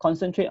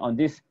 Concentrate on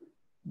these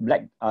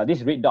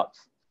red dots.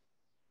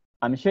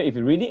 I'm sure if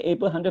you're really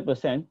able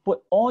 100%, put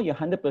all your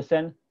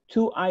 100%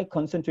 two-eye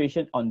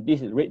concentration on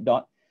this red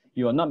dot,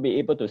 you will not be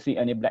able to see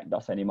any black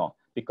dots anymore,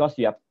 because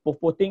you are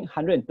putting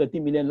 130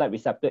 million light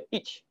receptors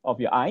each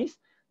of your eyes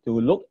to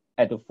look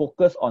at the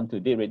focus onto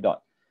the red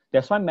dot.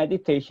 That's why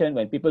meditation,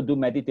 when people do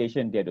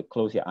meditation, they have to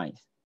close your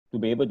eyes to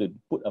be able to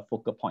put a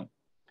focal point.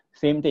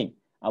 Same thing,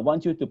 I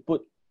want you to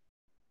put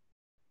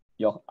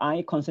your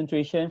eye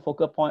concentration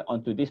focal point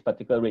onto this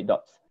particular red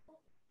dots.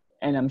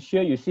 And I'm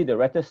sure you see the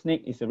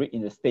rattlesnake is already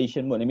in the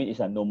station mode. I mean, it's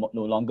no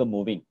longer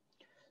moving.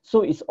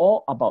 So it's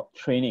all about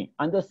training,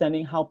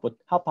 understanding how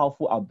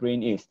powerful our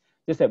brain is.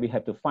 Just that we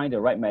have to find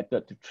the right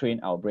method to train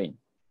our brain.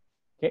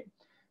 Okay.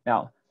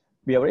 Now,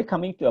 we are already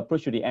coming to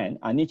approach to the end.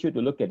 I need you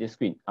to look at this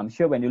screen. I'm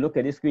sure when you look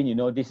at this screen, you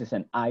know this is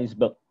an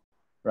iceberg,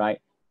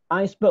 right?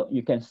 Iceberg,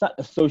 you can start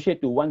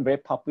associate to one very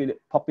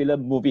popular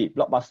movie,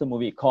 blockbuster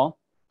movie called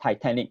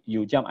Titanic.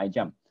 You jump, I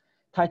jump.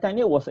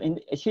 Titanic was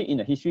actually in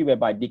a history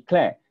whereby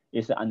declared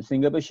it's an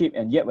unsinkable ship,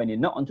 and yet when you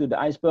knock onto the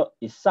iceberg,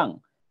 it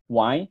sunk.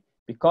 Why?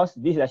 Because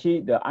this is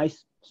actually the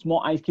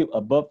small ice cube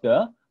above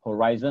the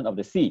horizon of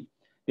the sea.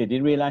 They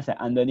didn't realize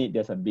that underneath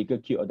there's a bigger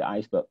cube of the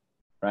iceberg,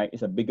 right?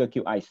 It's a bigger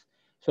cube ice.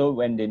 So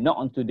when they knock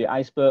onto the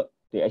iceberg,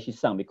 they actually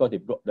sunk because they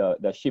broke,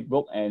 the ship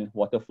broke and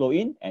water flow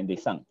in and they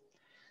sunk.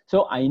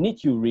 So I need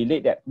to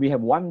relate that we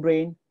have one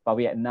brain, but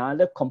we have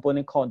another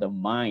component called the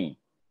mind.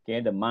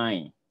 Okay, the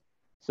mind.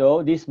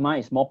 So this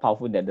mind is more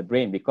powerful than the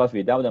brain, because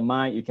without the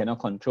mind, you cannot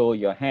control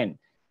your hand.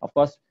 Of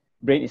course,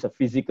 brain is a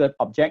physical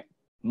object.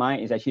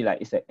 Mind is actually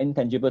like, it's an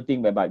intangible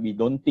thing whereby we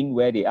don't think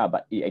where they are,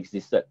 but it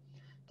existed.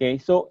 Okay,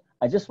 so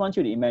I just want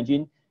you to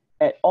imagine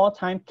at all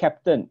time,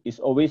 captain is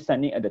always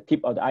standing at the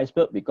tip of the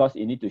iceberg because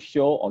it needs to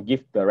show or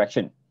give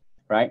direction,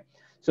 right?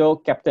 So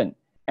captain,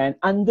 and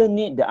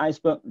underneath the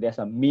iceberg, there's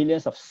a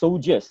millions of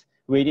soldiers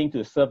waiting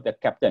to serve the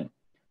captain.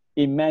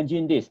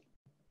 Imagine this.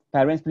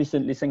 Parents,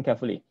 listen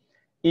carefully.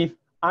 If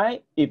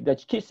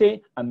the kids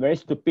say, I'm very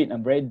stupid,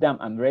 I'm very dumb,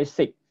 I'm very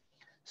sick,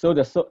 so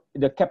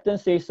the captain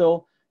says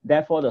so,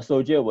 therefore the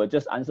soldier will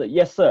just answer,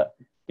 yes, sir.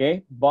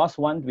 Okay, boss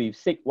want to be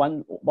sick,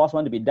 boss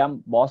want to be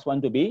dumb, boss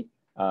want to be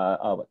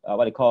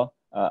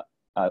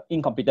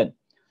incompetent.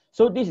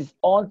 So this is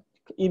all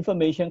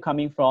information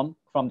coming from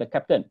the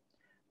captain.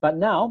 But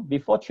now,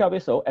 before 12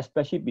 years old,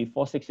 especially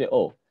before 6 years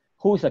old,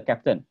 who is a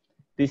captain?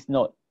 Please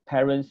note,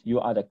 parents, you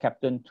are the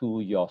captain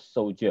to your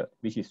soldier,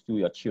 which is to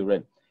your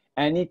children.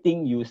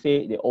 Anything you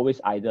say, they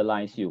always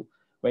idolize you.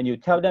 When you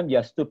tell them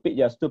you're stupid,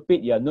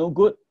 you're no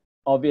good,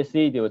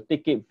 obviously they will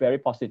take it very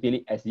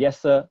positively as, yes,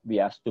 sir, we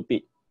are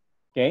stupid.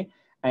 Okay?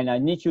 And I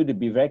need you to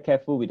be very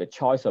careful with the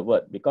choice of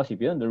word, because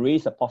if you want to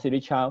raise a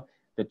positive child,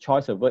 the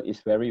choice of word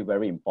is very,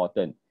 very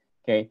important.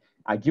 Okay?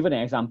 I give an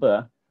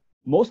example.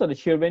 Most of the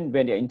children,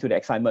 when they're into the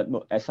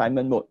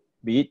assignment mode,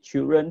 be it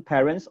children,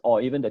 parents,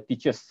 or even the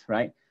teachers,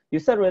 right? You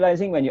start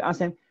realizing when you ask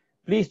them,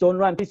 please don't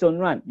run,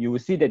 you will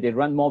see that they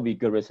run more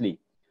vigorously.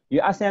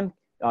 You ask them,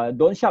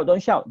 don't shout,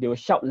 they will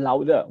shout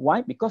louder.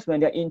 Why? Because when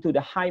they're into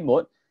the high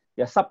mode,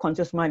 their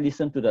subconscious mind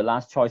listens to the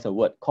last choice of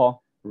word called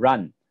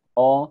run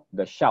or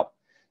the shout.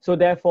 So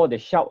therefore, they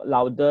shout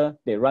louder,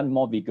 they run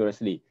more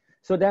vigorously.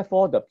 So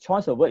therefore, the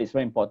choice of word is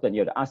very important.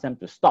 You have to ask them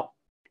to stop.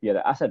 You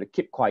have to ask them to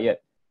keep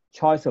quiet.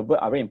 Choice of word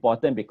are very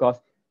important because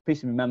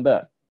please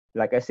remember,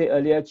 like I said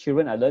earlier,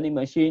 children are learning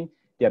machine.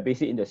 They are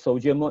basically in the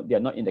soldier mode. They are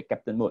not in the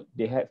captain mode.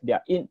 They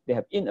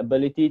have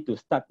inability to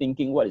start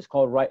thinking what is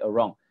called right or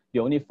wrong. They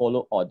only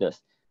follow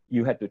orders.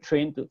 You have to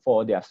train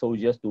for their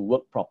soldiers to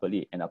work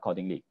properly and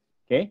accordingly.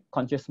 Okay,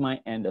 conscious mind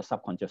and the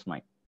subconscious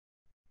mind.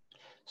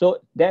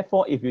 So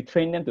therefore, if you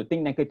train them to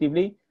think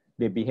negatively,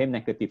 they behave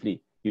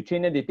negatively. You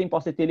train them to think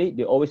positively,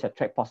 they always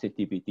attract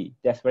positivity.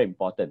 That's very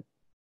important.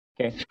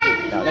 Okay,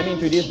 now let me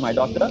introduce my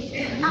daughter.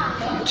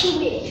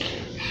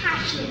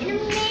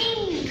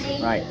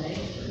 Right.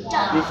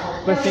 This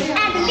first thing,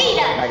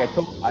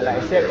 like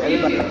I said,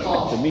 everybody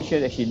to make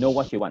sure that she knows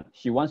what she wants.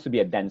 She wants to be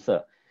a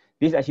dancer.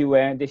 This is actually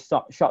where this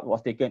shot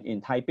was taken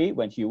in Taipei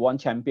when she won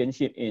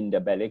championship in the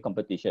ballet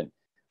competition.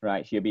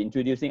 Right? She'll be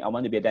introducing, I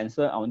want to be a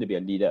dancer, I want to be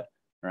a leader.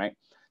 Right?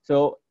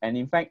 So, and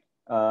in fact,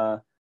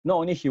 not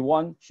only she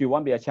won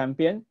be a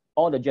champion,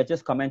 all the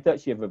judges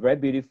commented she have a very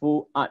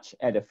beautiful arch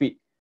at the feet,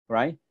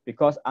 right?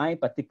 Because I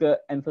particularly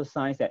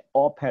emphasize that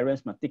all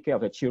parents must take care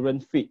of the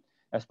children's feet,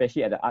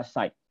 especially at the arch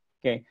side,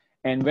 okay?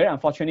 And very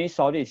unfortunately,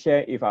 sorry to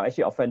share if I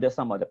actually offended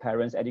some of the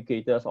parents,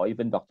 educators, or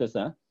even doctors,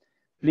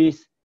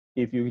 please,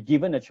 if you're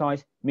given a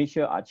choice, make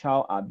sure our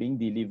child are being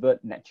delivered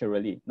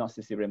naturally, not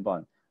cesarean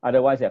born.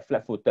 Otherwise, they're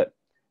flat-footed.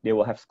 They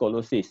will have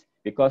scoliosis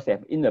because they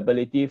have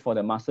inability for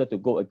the muscle to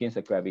go against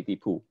the gravity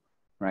pull,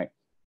 right?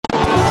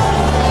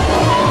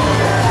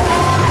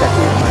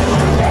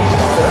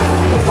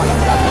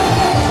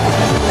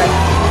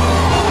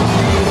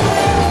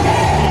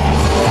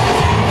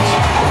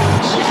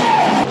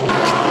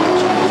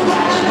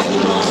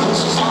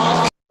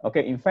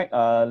 Okay, in fact,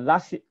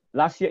 last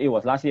year,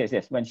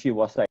 yes, when she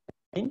was like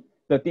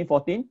 13,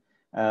 14,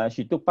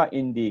 she took part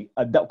in the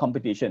adult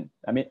competition,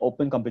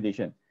 open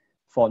competition.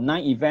 For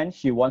 9 events,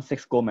 she won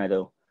 6 gold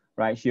medals,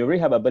 right? She already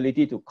have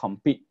ability to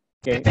compete,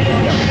 okay?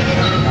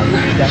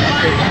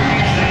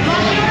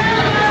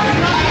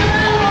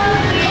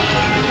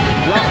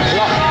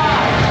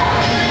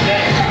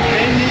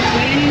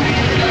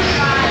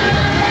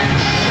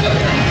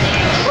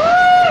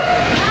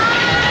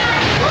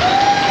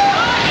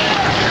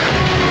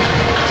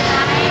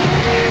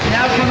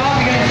 Now come on,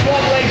 we're going to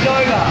swap legs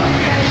over.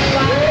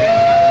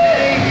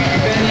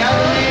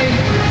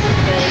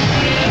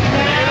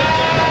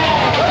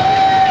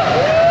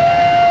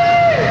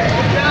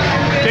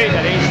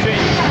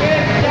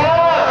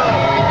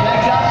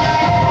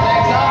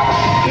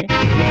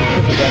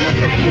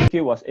 She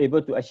was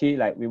able to actually,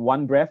 like, with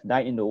one breath,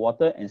 dive in the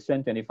water and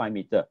swim 25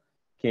 meters,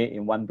 okay,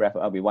 in one breath,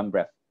 with one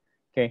breath,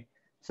 okay.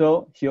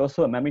 So she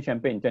also a memory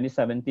champion in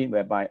 2017,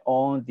 whereby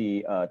all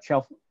the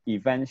 12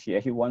 events, she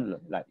actually won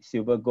like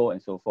silver, gold,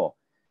 and so forth.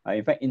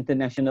 In fact,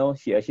 international,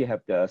 she actually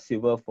have the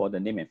silver for the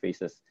name and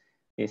faces.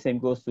 Okay, same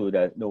goes to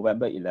the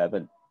November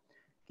 11.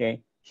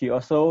 Okay, she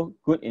also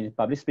good in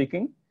public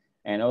speaking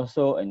and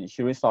also in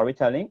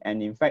storytelling.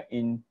 And in fact,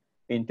 in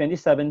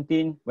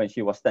 2017, when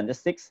she was standard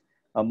 6,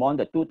 among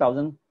the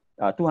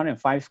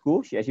 205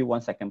 schools, she actually won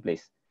 2nd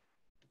place.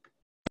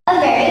 A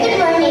very good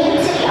morning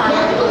to the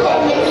honorable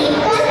deputy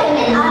president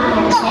of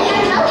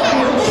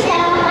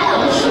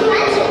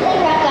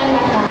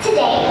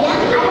Today,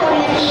 I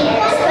want to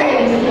share a very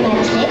good morning to the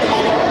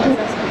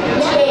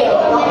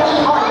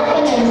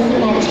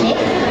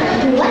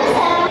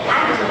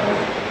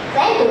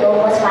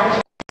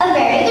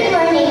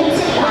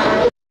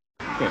honorable.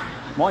 Okay,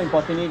 more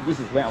importantly, this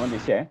is where I want to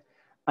share.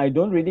 I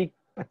don't really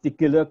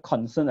particular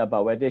concern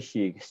about whether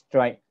she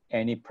strike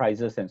any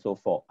prizes and so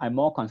forth. I'm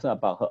more concerned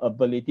about her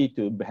ability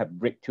to have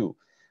breakthrough.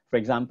 For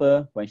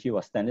example, when she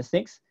was standard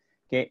 6,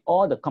 okay,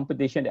 all the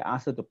competition they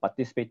asked her to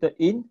participate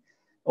in,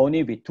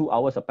 only with 2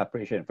 hours of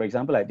preparation. For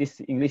example, like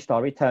this English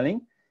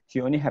storytelling,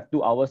 she only have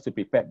 2 hours to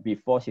prepare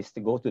before she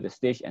go to the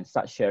stage and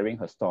start sharing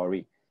her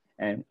story.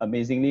 And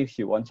amazingly,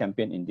 she won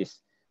champion in this,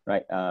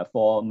 right?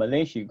 For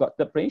Malay, she got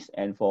 3rd place,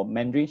 and for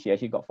Mandarin, she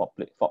actually got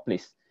 4th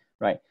place,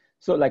 right?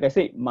 So like I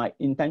said, my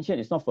intention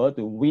is not for her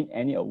to win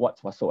any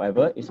awards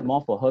whatsoever. It's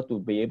more for her to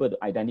be able to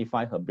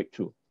identify her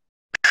breakthrough.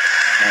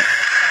 Right.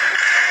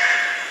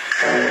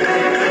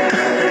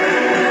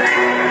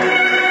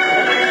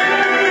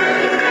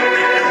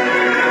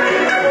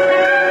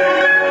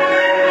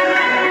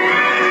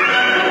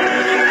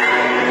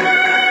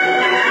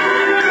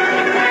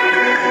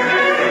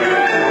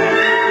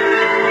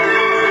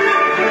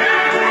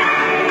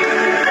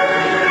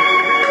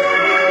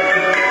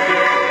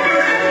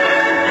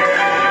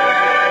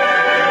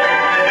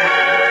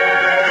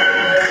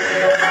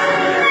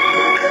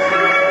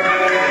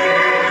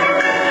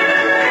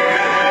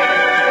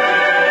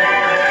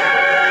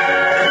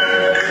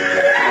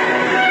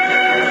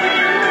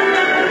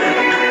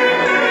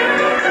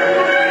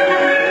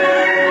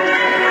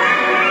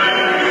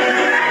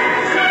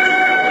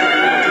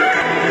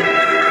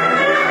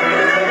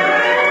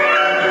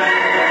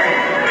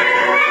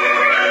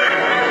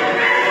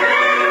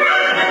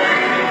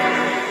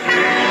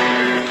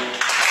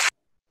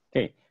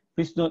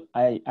 Please note,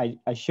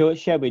 I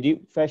share with you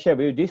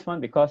this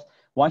one because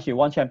once she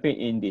won champion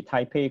in the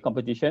Taipei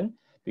competition,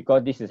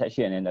 because this is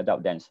actually an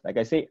adult dance. Like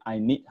I say, I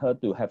need her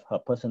to have her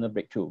personal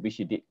breakthrough, which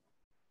she did.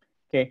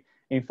 Okay.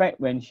 In fact,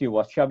 when she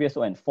was 12 years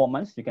old and 4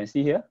 months, you can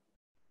see here,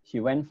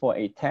 she went for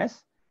a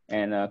test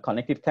and a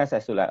cognitive test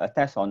as to like a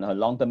test on her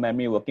long-term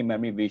memory, working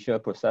memory, visual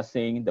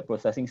processing, the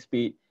processing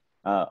speed.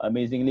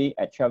 Amazingly,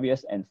 at 12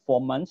 years and 4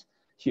 months,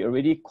 she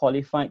already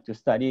qualified to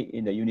study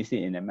in the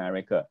university in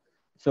America.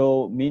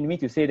 So mean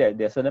to say that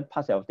there are certain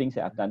parts of things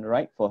that I've done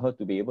right for her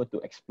to be able to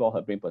explore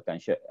her brain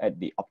potential at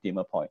the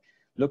optimal point.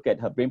 Look at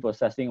her brain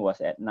processing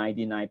was at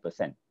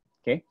 99%,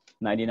 okay,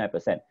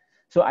 99%.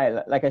 So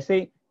like I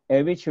say,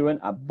 every children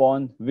are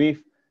born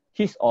with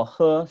his or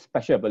her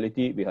special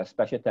ability, with her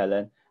special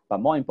talent. But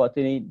more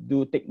importantly,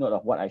 do take note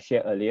of what I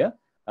shared earlier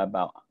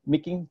about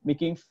making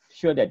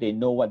sure that they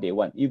know what they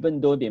want, even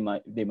though they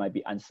might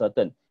be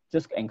uncertain.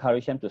 Just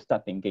encourage them to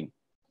start thinking,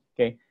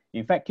 okay.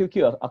 In fact,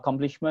 QQ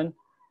accomplishment,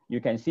 you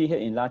can see here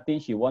in Latin,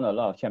 she won a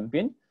lot of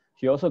champions.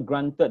 She also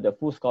granted the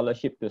full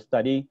scholarship to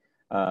study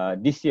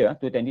this year,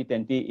 to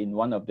 2020, in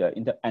one of the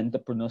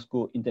entrepreneur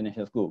school,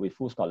 international school with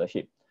full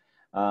scholarship.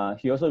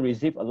 She also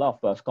received a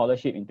lot of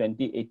scholarship in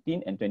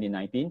 2018 and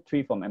 2019,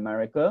 3 from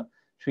America,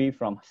 3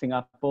 from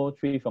Singapore,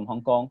 3 from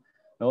Hong Kong,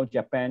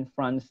 Japan,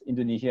 France,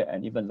 Indonesia,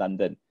 and even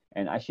London.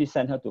 And I actually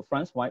sent her to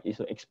France. Why? Is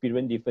to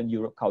experience different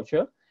Europe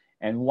culture.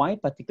 And why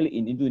particularly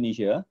in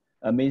Indonesia?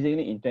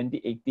 Amazingly, in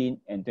 2018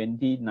 and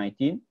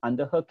 2019,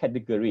 under her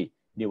category,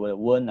 they were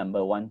world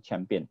 #1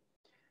 champion.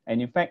 And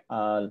in fact,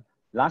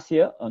 last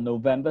year on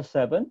November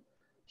 7,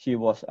 she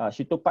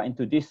took part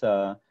into this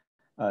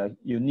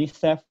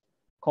UNICEF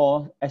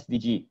called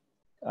SDG,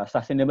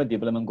 Sustainable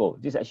Development Goal.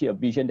 This is actually a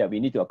vision that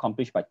we need to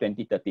accomplish by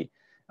 2030.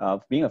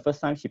 Being the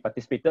first time she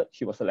participated,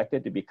 she was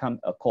selected to become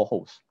a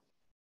co-host.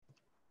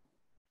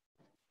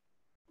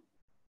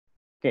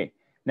 Okay,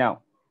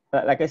 now,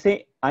 like I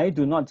say, I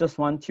do not just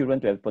want children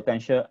to have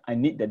potential. I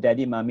need the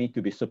daddy, mommy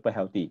to be super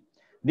healthy.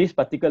 This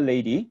particular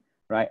lady,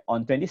 right,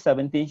 on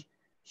 2017,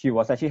 she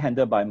was actually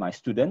handled by my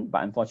student,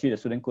 but unfortunately the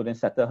student couldn't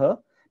settle her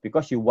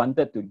because she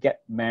wanted to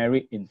get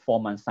married in 4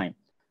 months' time.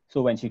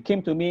 So when she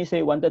came to me,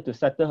 say wanted to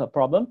settle her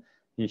problem,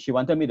 she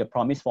wanted me to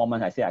promise 4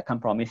 months. I said, I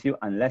can't promise you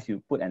unless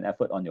you put an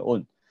effort on your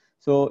own.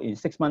 So in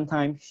 6 months'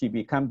 time, she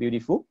became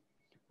beautiful,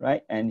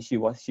 right? And she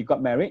got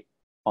married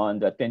on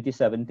the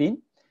 2017.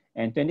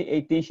 And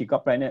 2018, she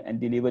got pregnant and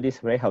delivered this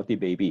very healthy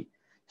baby.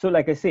 So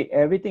like I say,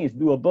 everything is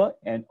doable,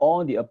 and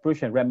all the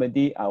approach and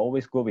remedy, I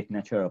always go with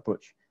natural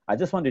approach. I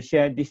just want to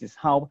share this is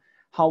how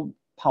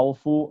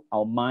powerful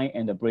our mind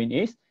and the brain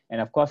is,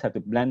 and of course have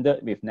to blend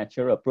it with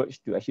natural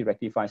approach to actually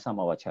rectify some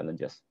of our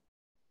challenges.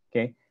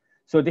 Okay,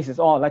 so this is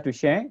all I'd like to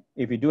share.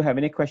 If you do have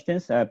any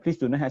questions, please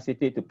do not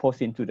hesitate to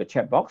post into the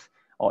chat box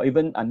or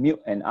even unmute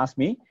and ask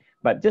me.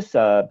 But just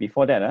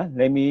before that,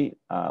 let me,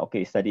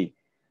 study.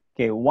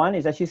 Okay, one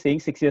is actually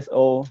saying 6 years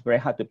old, very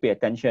hard to pay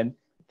attention.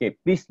 Okay,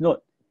 please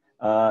note,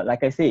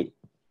 like I say,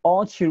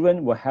 all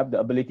children will have the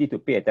ability to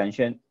pay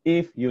attention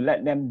if you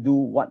let them do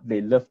what they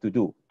love to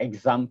do.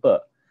 Example,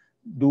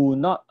 do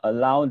not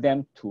allow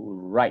them to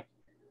write,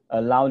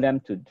 allow them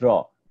to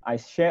draw. I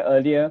shared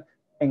earlier,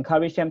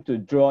 encourage them to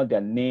draw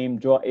their name,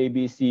 draw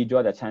ABC,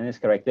 draw the Chinese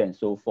character and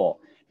so forth.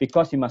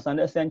 Because you must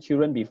understand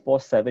children before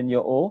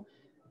 7-year-old,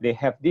 they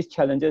have these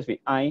challenges with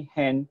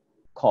eye-hand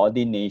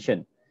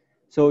coordination.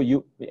 So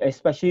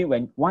especially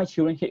why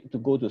children hate to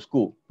go to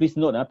school. Please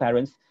note,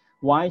 parents,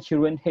 why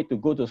children hate to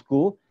go to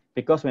school?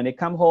 Because when they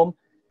come home,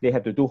 they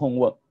have to do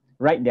homework,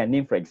 write their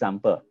name, for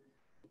example.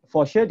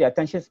 For sure, their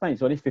attention span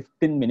is only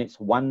 15 minutes,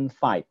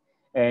 1-5,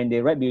 and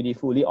they write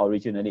beautifully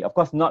originally. Of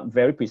course, not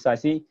very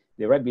precisely,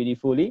 they write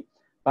beautifully,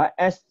 but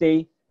as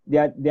their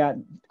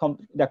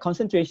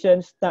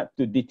concentration start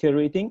to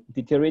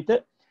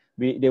deteriorated,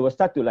 they will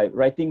start to like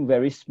writing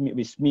very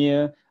with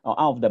smear or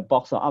out of the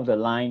box or out of the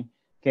line,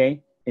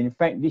 okay? In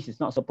fact, this is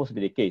not supposed to be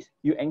the case.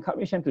 You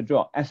encourage them to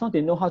draw. As long as they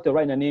know how to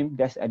write the name,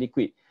 that's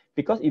adequate.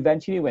 Because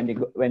eventually,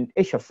 when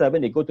age of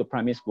 7, they go to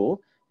primary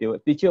school,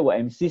 the teacher will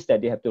insist that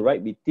they have to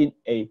write with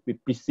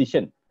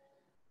precision.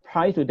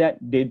 Prior to that,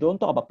 they don't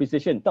talk about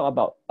precision, talk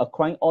about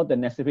acquiring all the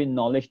necessary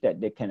knowledge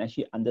that they can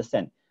actually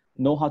understand.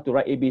 Know how to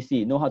write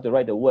ABC, know how to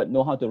write the word,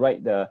 know how to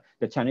write the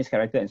Chinese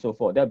character and so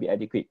forth. That'll be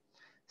adequate.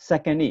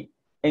 Secondly,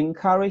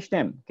 encourage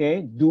them,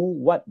 okay, do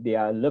what they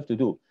love to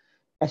do,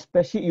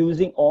 especially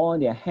using all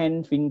their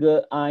hand,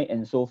 finger, eye,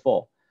 and so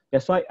forth.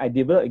 That's why I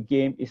developed a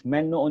game. It's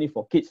meant not only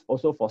for kids,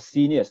 also for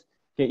seniors,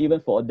 okay, even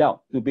for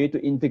adults, to be able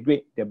to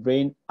integrate their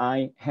brain,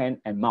 eye,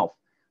 hand, and mouth,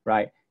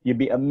 right? You'll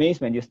be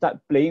amazed when you start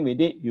playing with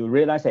it, you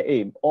realize that,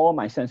 hey, all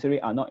my sensory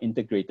are not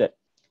integrated.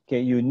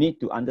 Okay, you need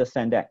to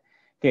understand that.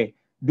 Okay,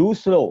 do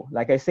slow.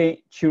 Like I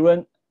say,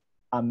 children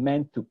are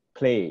meant to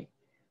play.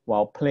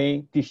 While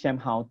playing, teach them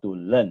how to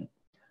learn,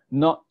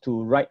 not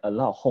to write a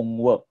lot of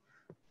homework.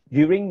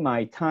 During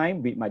my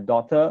time with my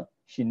daughter,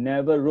 she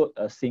never wrote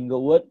a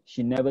single word.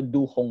 She never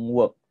do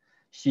homework.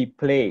 She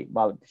played,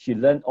 but she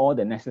learned all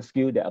the necessary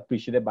skills that are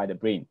appreciated by the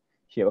brain.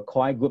 She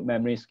acquired good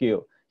memory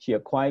skill. She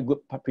acquired good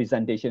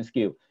presentation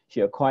skill.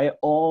 She acquired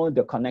all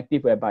the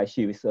connective whereby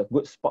she is a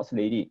good sports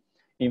lady.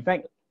 In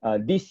fact,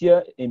 this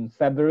year in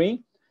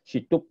February,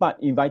 she took part,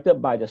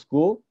 invited by the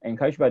school,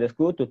 encouraged by the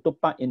school to take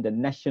part in the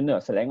national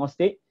Selangor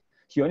State.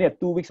 She only had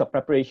 2 weeks of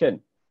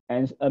preparation.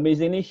 And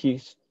amazingly,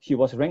 she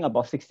was ranked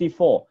about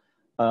 64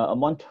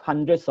 among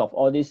hundreds of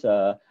all these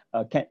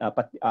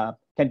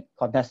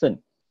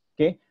contestants.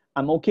 Okay,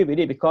 I'm okay with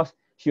it because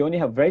she only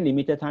have very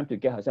limited time to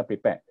get herself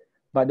prepared.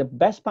 But the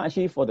best part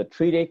actually for the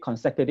 3-day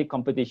consecutive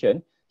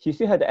competition, she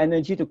still had the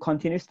energy to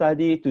continue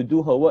study, to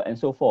do her work and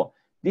so forth.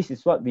 This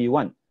is what we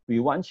want. We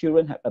want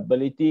children have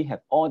ability,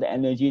 have all the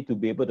energy to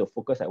be able to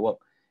focus at work.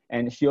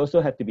 And she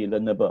also had to be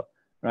learnable,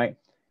 right?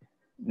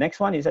 Next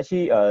one is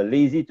actually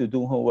lazy to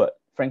do homework.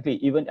 Frankly,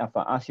 even if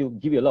I ask you,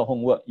 give you a lot of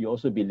homework, you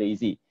also be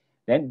lazy.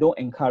 Then don't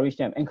encourage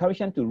them. Encourage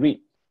them to read,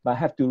 but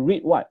have to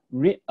read what?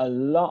 Read a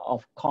lot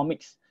of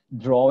comics,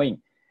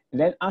 drawing, and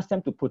then ask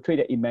them to portray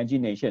their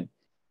imagination.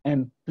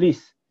 And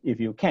please, if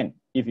you can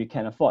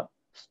afford,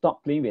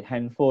 stop playing with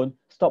handphone,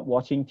 stop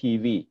watching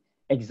TV,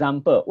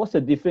 Example, what's the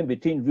difference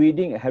between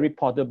reading a Harry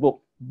Potter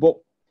book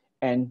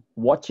and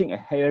watching a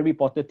Harry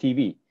Potter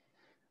TV?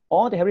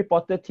 All the Harry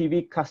Potter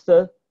TV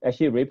casters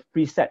actually read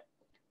preset.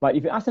 But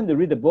if you ask them to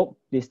read the book,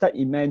 they start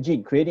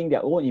creating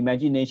their own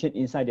imagination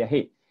inside their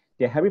head.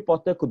 Their Harry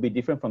Potter could be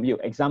different from you.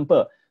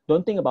 Example,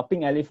 don't think about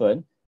pink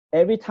elephant.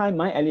 Every time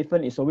my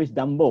elephant is always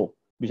Dumbo,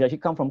 which actually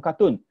come from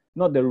cartoon,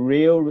 not the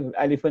real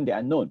elephant that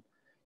are known.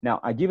 Now,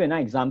 I give an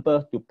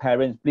example to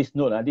parents. Please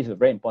note, this is a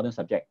very important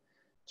subject.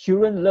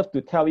 Children love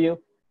to tell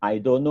you, I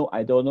don't know,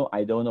 I don't know,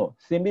 I don't know,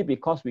 simply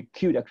because we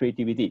kill their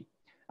creativity.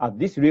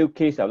 This real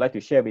case I would like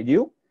to share with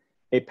you.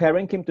 A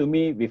parent came to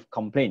me with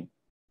complaint.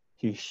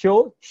 She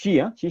showed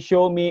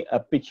me a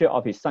picture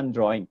of his son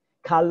drawing,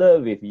 color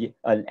with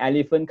an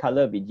elephant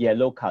color with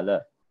yellow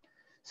color.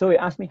 So he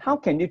asked me, how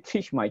can you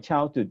teach my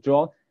child to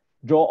draw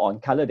on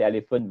color the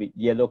elephant with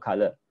yellow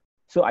color?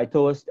 So I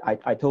told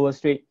her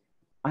straight,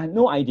 I have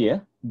no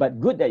idea, but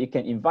good that you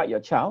can invite your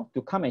child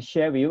to come and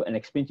share with you and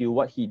explain to you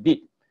what he did.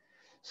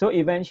 So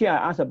eventually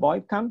I asked the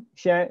boy, come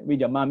share with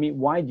your mommy,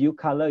 why do you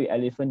color your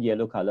elephant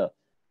yellow color?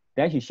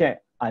 Then he shared,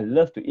 I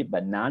love to eat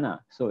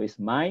banana, so it's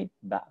my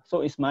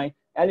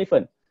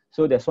elephant.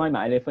 So that's why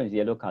my elephant is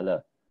yellow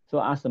color. So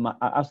I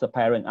asked the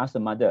parent, asked the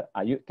mother,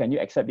 can you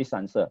accept this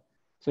answer?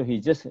 So he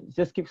just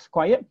keeps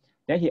quiet.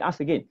 Then he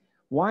asked again,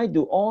 why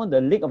do all the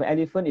leg of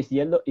elephant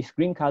is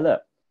green color?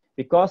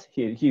 Because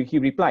he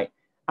replied,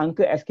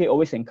 Uncle SK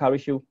always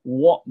encourage you,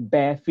 walk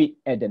bare feet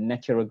at the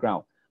natural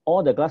ground.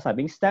 All the grass are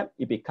being stepped,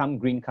 it becomes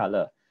green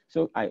color.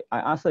 So I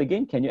asked her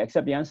again, can you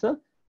accept the answer?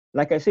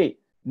 Like I said,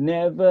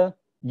 never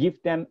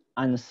give them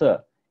answer.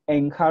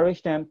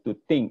 Encourage them to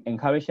think,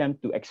 encourage them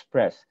to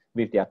express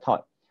with their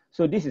thought.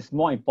 So this is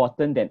more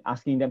important than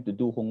asking them to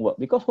do homework,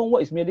 because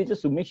homework is merely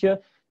just to make sure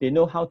they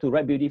know how to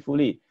write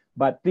beautifully.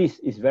 But please,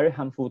 it's very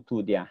harmful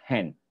to their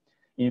hand.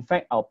 In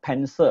fact, our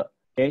pencil,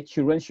 okay,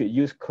 children should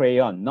use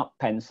crayon, not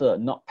pencil,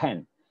 not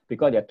pen,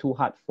 because they're too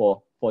hard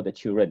for the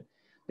children.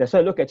 That's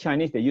why look at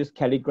Chinese, they use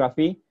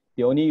calligraphy.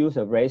 They only use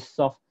a very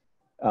soft,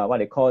 what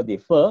they call the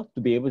fur,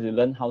 to be able to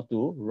learn how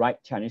to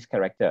write Chinese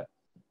character.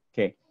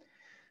 Okay.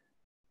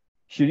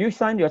 Should you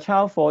sign your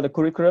child for the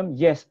curriculum?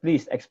 Yes,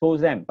 please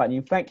expose them. But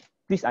in fact,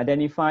 please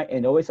identify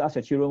and always ask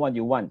your children what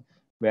you want.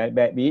 Be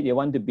it they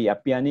want to be a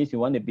pianist, you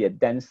want to be a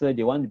dancer,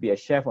 they want to be a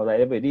chef or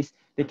whatever it is,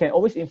 they can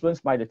always influence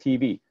by the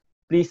TV.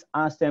 Please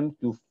ask them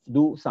to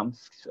do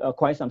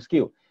acquire some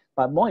skill.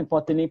 But more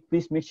importantly,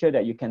 please make sure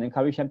that you can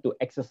encourage them to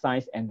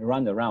exercise and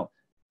run around,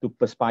 to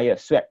perspire,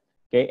 sweat,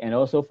 okay, and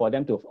also for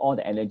them to have all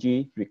the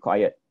energy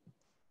required.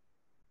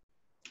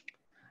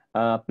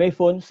 Play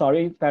phone,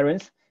 sorry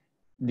parents,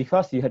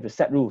 because you have to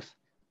set rules.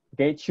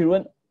 Okay,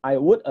 children, I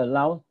would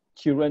allow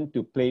children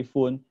to play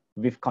phone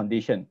with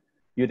condition.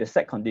 You have to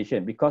set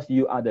condition because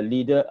you are the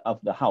leader of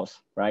the house,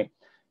 right?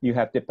 You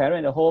have the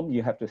parent at home,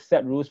 you have to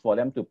set rules for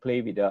them to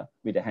play with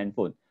the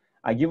handphone.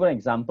 I give an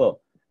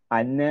example.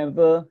 I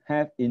never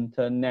have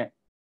internet.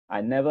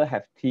 I never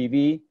have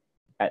TV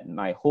at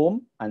my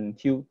home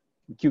until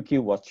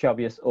QQ was 12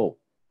 years old.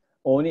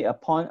 Only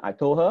upon I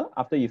told her,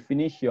 after you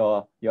finish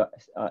your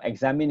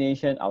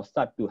examination, I'll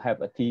start to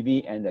have a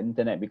TV and the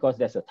internet, because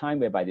there's a time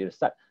whereby they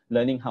start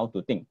learning how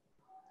to think.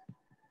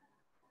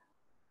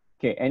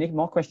 Okay, any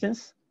more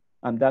questions?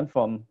 I'm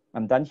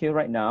done here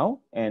right now,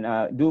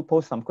 and do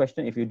post some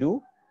questions if you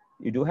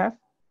do have.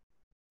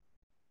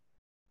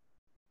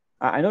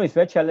 I know it's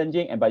very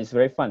challenging, but it's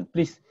very fun.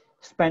 Please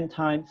spend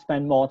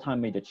more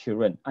time with the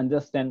children,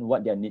 understand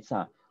what their needs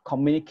are,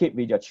 communicate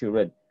with your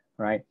children,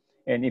 right?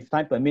 And if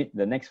time permits,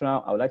 the next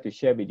round, I would like to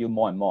share with you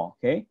more and more,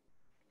 okay?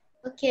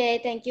 Okay,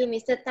 thank you,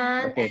 Mr.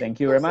 Tan. Okay, thank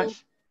you very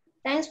much.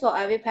 Thanks for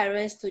every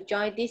parents to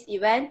join this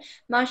event.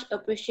 Much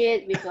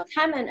appreciate with your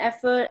time and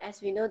effort,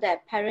 as we know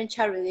that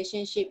parent-child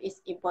relationship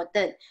is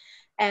important.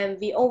 And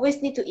we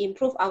always need to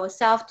improve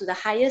ourselves to the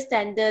highest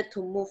standard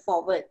to move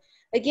forward.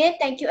 Again,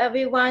 thank you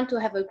everyone to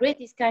have a great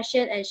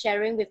discussion and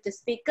sharing with the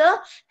speaker.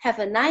 Have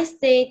a nice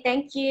day.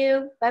 Thank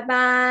you.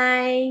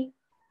 Bye-bye.